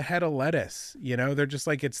it's a head of lettuce, they're just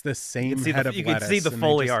like, it's the same head of lettuce. You can see the and they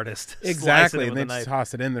Foley just- artist. Exactly. And Slicing it they with a just knife.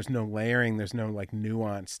 toss it in. There's no layering. There's no like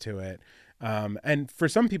nuance to it. And for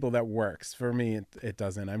some people that works. For me, it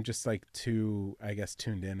doesn't. I'm just like too, I guess,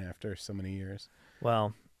 tuned in after so many years.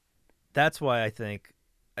 Well, that's why I think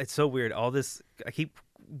it's so weird. All this, I keep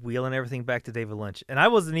wheeling everything back to David Lynch, and I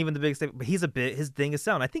wasn't even the biggest, but his thing is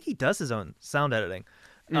sound. I think he does his own sound editing.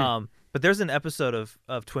 But there's an episode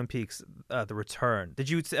of Twin Peaks, The Return. Have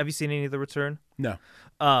you seen any of The Return? No.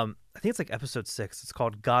 I think it's like episode 6. It's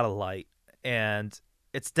called God of Light, and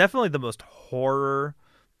it's definitely the most horror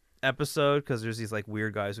episode because there's these like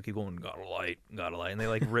weird guys who keep going, got a light, and they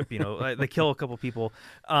like rip, like, they kill a couple people.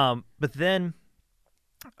 But then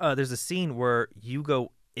there's a scene where you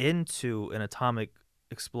go into an atomic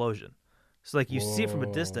explosion. So like you see it from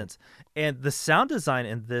a distance, and the sound design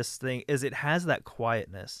in this thing is it has that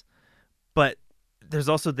quietness, but there's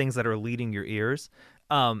also things that are leading your ears.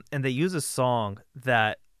 And they use a song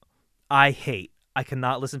that I hate. I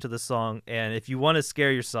cannot listen to this song, and if you want to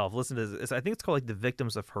scare yourself, listen to this. I think it's called like The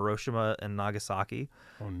Victims of Hiroshima and Nagasaki.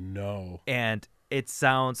 Oh no. And it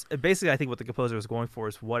sounds basically, I think what the composer was going for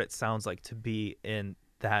is what it sounds like to be in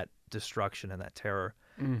that destruction and that terror.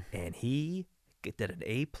 And he did an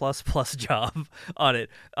A++ job on it.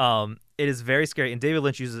 It is very scary, and David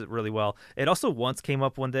Lynch uses it really well. It also once came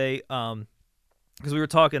up one day because we were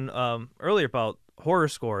talking earlier about horror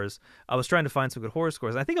scores. I was trying to find some good horror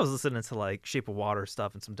scores. I think I was listening to like Shape of Water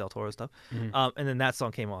stuff and some Del Toro stuff. And then that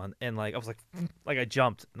song came on, and like I was like I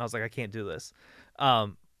jumped, and I was like, I can't do this.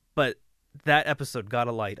 But that episode, Got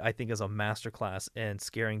a Light, I think is a masterclass in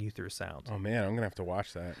scaring you through sound. Oh man, I'm gonna have to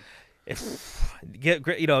watch that. You're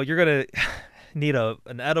gonna need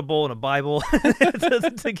an edible and a Bible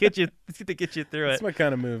to get you through it. It's my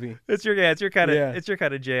kind of movie. It's your kind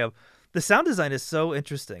of jam. The sound design is so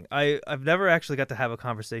interesting. I've never actually got to have a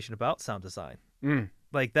conversation about sound design.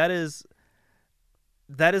 Like that is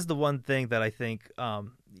the one thing that I think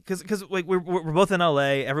because like we're both in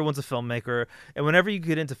LA, everyone's a filmmaker, and whenever you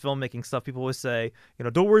get into filmmaking stuff, people always say,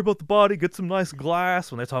 don't worry about the body, get some nice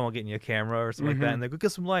glass when they're talking about getting you a camera or something like that, and they go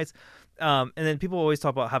get some lights. And then people always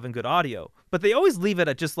talk about having good audio, but they always leave it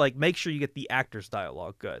at just like make sure you get the actor's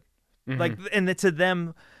dialogue good. Like, and to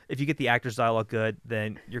them, if you get the actor's dialogue good,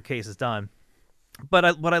 then your case is done.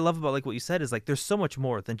 But what I love about like what you said is like there's so much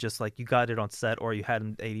more than just like you got it on set or you had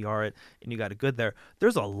an ADR it and you got it good there.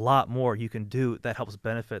 There's a lot more you can do that helps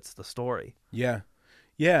benefits the story. Yeah,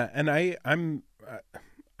 and I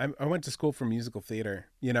went to school for musical theater.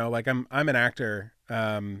 Like I'm an actor,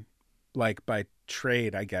 like by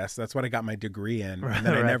trade, I guess. That's what I got my degree in, and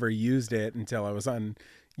then I never used it until I was on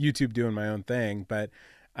YouTube doing my own thing. But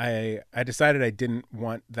I decided I didn't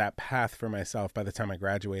want that path for myself by the time I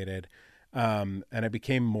graduated. And I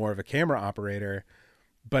became more of a camera operator,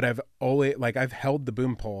 but I've held the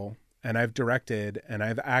boom pole, and I've directed, and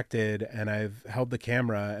I've acted, and I've held the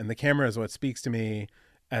camera, and the camera is what speaks to me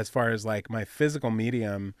as far as like my physical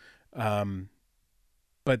medium.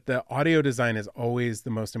 But the audio design is always the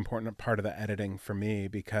most important part of the editing for me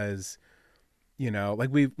because, like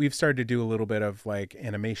we've started to do a little bit of like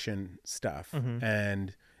animation stuff,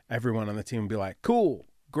 and everyone on the team will be like, cool,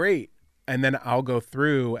 great. And then I'll go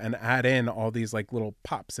through and add in all these like little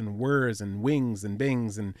pops and whirs and wings and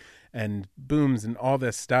bings and booms and all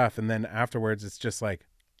this stuff. And then afterwards it's just like,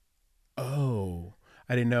 oh,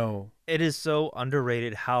 I didn't know. It is so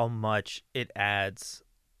underrated how much it adds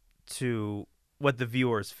to what the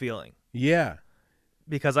viewer is feeling. Yeah.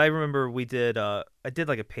 Because I remember I did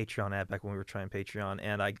like a Patreon ad back when we were trying Patreon,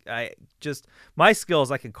 and I just, my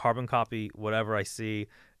skills, I can carbon copy whatever I see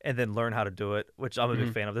and then learn how to do it, which I'm a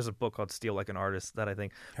big fan of. There's a book called Steal Like an Artist that I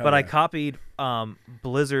think. I copied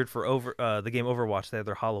Blizzard for the game Overwatch. They had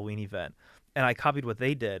their Halloween event, and I copied what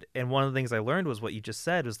they did. And one of the things I learned was what you just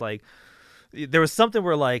said was like, there was something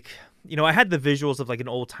where like, I had the visuals of like an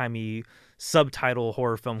old timey subtitle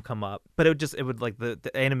horror film come up, but it would like the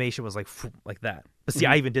animation was like that. But see,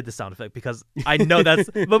 I even did the sound effect because I know that's,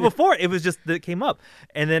 but before it was just that it came up,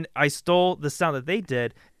 and then I stole the sound that they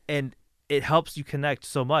did, and it helps you connect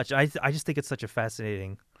so much. I just think it's such a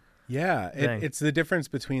fascinating. Yeah. It's the difference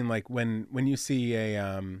between like when you see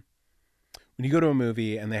when you go to a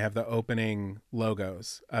movie and they have the opening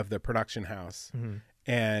logos of the production house,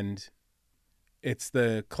 and it's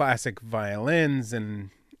the classic violins and,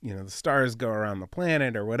 the stars go around the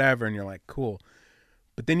planet or whatever. And you're like, cool.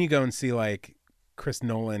 But then you go and see like Chris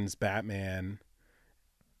Nolan's Batman,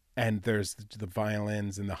 and there's the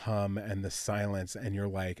violins and the hum and the silence, and you're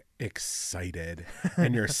like excited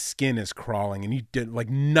and your skin is crawling, and you did like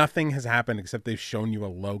nothing has happened except they've shown you a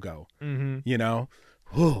logo, that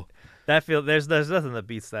feel there's nothing that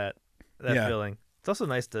beats that feeling. It's also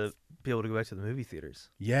nice to be able to go back to the movie theaters.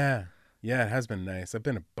 Yeah, it has been nice. I've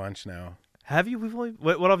been a bunch now. Have you?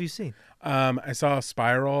 What have you seen? I saw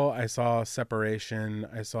Spiral. I saw Separation.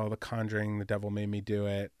 I saw The Conjuring, The Devil Made Me Do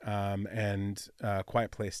It, and Quiet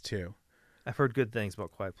Place 2. I've heard good things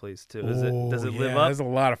about Quiet Place 2. Does it live up? It's a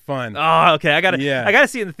lot of fun. Oh, okay. I gotta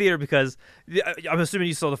see it in the theater because I'm assuming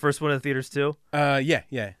you saw the first one in the theaters too.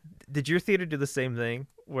 Yeah. Did your theater do the same thing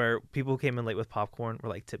where people who came in late with popcorn were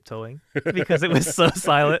like tiptoeing because it was so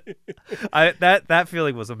silent? That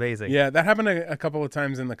feeling was amazing. Yeah, that happened a couple of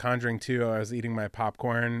times in The Conjuring 2. I was eating my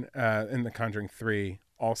popcorn in The Conjuring 3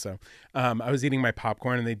 also. I was eating my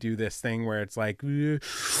popcorn and they do this thing where it's like, and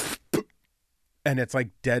it's like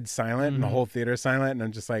dead silent and the whole theater is silent. And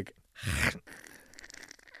I'm just like,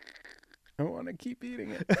 I want to keep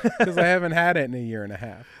eating it because I haven't had it in a year and a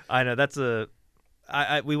half. I know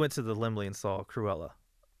we went to the Limley and saw Cruella.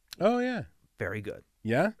 Oh yeah. Very good.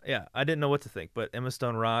 Yeah? Yeah, I didn't know what to think, but Emma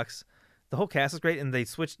Stone rocks. The whole cast is great, and they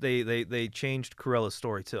changed Cruella's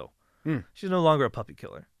story too. She's no longer a puppy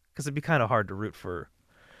killer because it'd be kind of hard to root for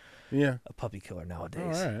a puppy killer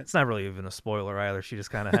nowadays. All right. It's not really even a spoiler either. She just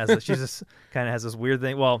kind of has this weird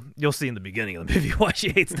thing. Well, you'll see in the beginning of the movie why she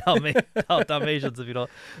hates Dalmatians if you don't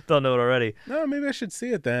know it already. No, maybe I should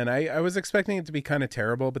see it then. I was expecting it to be kind of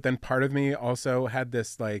terrible, but then part of me also had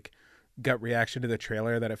this like gut reaction to the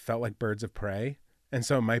trailer that it felt like Birds of Prey. And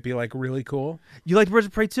so it might be like really cool. You liked Birds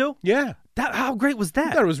of Prey too? Yeah. How great was I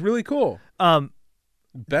that? thought it was really cool. One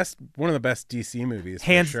of the best DC movies,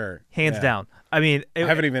 for sure. Hands down. I mean, I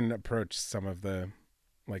haven't even approached some of the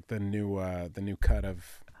new cut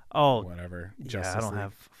of whatever. Justice I don't League.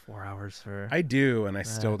 have 4 hours for. I do, and I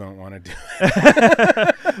still don't want to do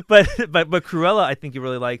it. but Cruella, I think you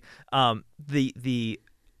really like. The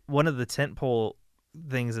one of the tentpole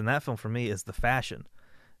things in that film for me is the fashion,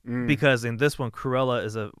 because in this one, Cruella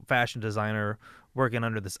is a fashion designer working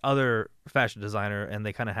under this other fashion designer, and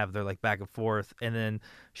they kind of have their like back and forth, and then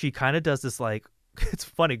she kind of does this like. It's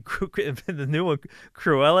funny. In the new one,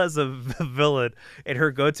 Cruella is a villain, and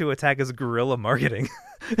her go-to attack is guerrilla marketing.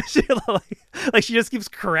 She she just keeps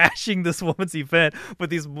crashing this woman's event with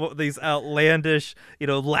these outlandish,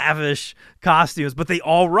 lavish costumes, but they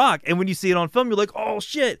all rock. And when you see it on film, you're like, oh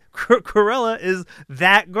shit, Cruella is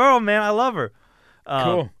that girl, man. I love her.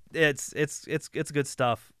 Cool. It's good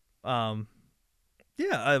stuff.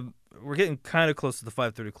 We're getting kind of close to the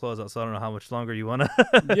 5:30 closeout, so I don't know how much longer you want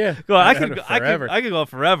to go. I could go on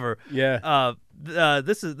forever. Yeah.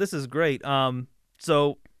 This is great.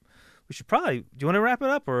 So we should probably. Do you want to wrap it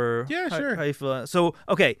up or? Yeah, sure. How you feel? So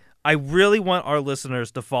okay, I really want our listeners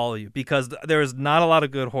to follow you because there is not a lot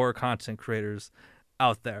of good horror content creators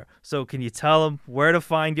out there. So can you tell them where to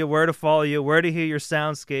find you, where to follow you, where to hear your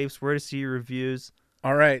soundscapes, where to see your reviews?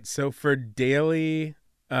 All right. So for daily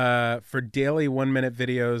 1-minute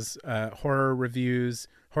videos, horror reviews,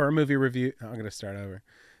 horror movie review. I'm going to start over.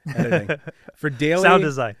 Editing. For daily sound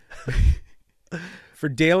design. For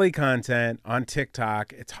daily content on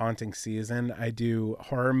TikTok, it's haunting season. I do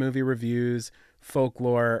horror movie reviews,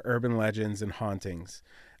 folklore, urban legends, and hauntings.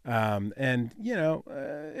 It's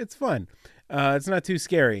fun. It's not too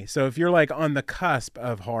scary. So if you're like on the cusp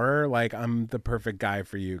of horror, like I'm the perfect guy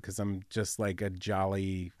for you because I'm just like a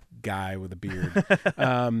jolly guy with a beard.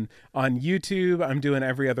 On YouTube, I'm doing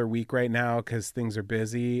every other week right now because things are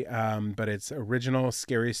busy. But it's original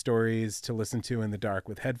scary stories to listen to in the dark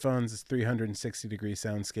with headphones. It's 360-degree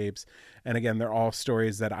soundscapes. And again, they're all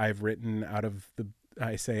stories that I've written out of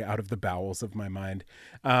the bowels of my mind.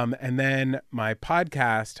 And then my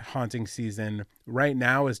podcast, Haunting Season, right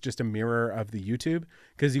now is just a mirror of the YouTube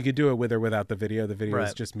because you could do it with or without the video. The video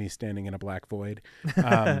is just me standing in a black void.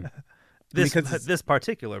 This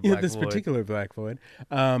particular black void.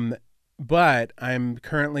 But I'm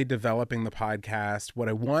currently developing the podcast. What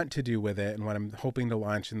I want to do with it and what I'm hoping to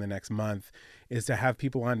launch in the next month is to have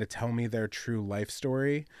people on to tell me their true life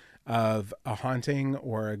story of a haunting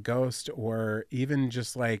or a ghost or even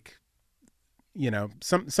just like,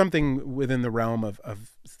 something within the realm of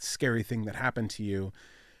scary thing that happened to you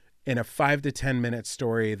in a 5 to 10 minute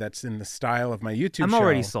story that's in the style of my YouTube show. I'm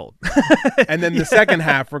already sold. And then the second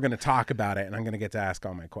half, we're going to talk about it and I'm going to get to ask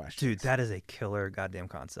all my questions. Dude, that is a killer goddamn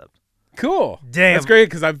concept. Cool. Damn. That's great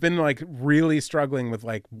because I've been like really struggling with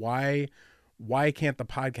like, why can't the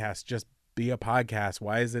podcast just be a podcast?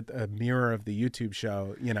 Why is it a mirror of the YouTube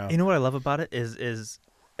show? You know what I love about it is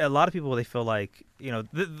a lot of people, they feel like,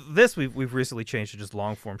 this we've recently changed to just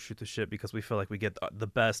long form shoot the shit because we feel like we get the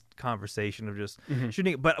best conversation of just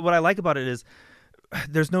shooting. But what I like about it is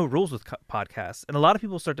there's no rules with podcasts, and a lot of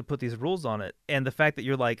people start to put these rules on it. And the fact that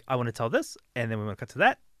you're like, I want to tell this, and then we want to cut to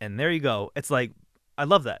that, and there you go. It's like, I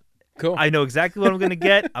love that. Cool. I know exactly what I'm gonna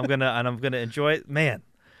get. I'm gonna enjoy it. Man,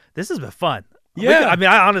 this has been fun. Yeah,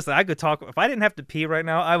 I could talk. If I didn't have to pee right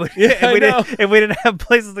now, I would. Yeah, if we didn't have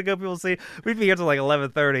places to go, people see, we'd be here till like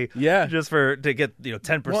 11:30. Yeah, just to get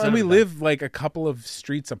 10%. Well, and we live like a couple of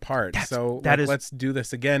streets apart, let's do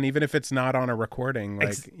this again, even if it's not on a recording.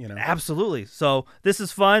 Absolutely. So this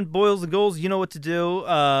is fun, boils and goals. You know what to do.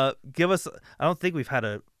 Give us. I don't think we've had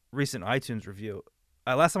a recent iTunes review.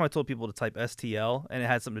 Last time I told people to type STL, and it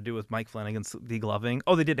had something to do with Mike Flanagan's degloving.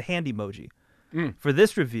 Oh, they did a hand emoji. For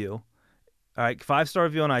this review. All right, 5-star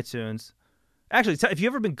review on iTunes. Actually, if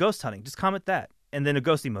you've ever been ghost hunting, just comment that and then a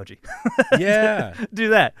ghost emoji. Yeah, do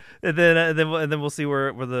that, and then we'll see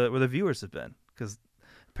where the viewers have been, because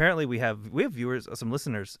apparently we have viewers, some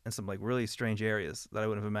listeners in some like really strange areas that I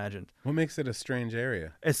wouldn't have imagined. what makes it a strange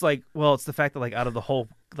area? It's like, well, it's the fact that like out of the whole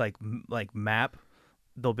like map,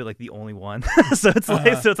 they'll be like the only one. So it's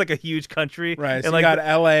like a huge country, Right. And So like you got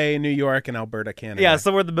L.A., New York, and Alberta, Canada. yeah,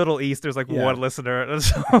 somewhere in the Middle East, there's like one listener. And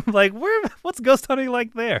so I'm like, what's ghost hunting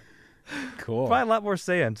like there? Cool. Probably a lot more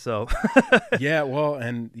sand. So Yeah. Well,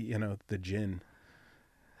 and you know the gin.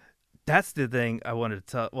 that's the thing I wanted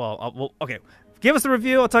to tell. Well, okay. Give us a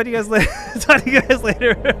review. I'll talk to you guys later. Talk to you guys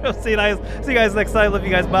later. See you guys next time. Love you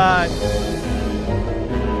guys. Bye.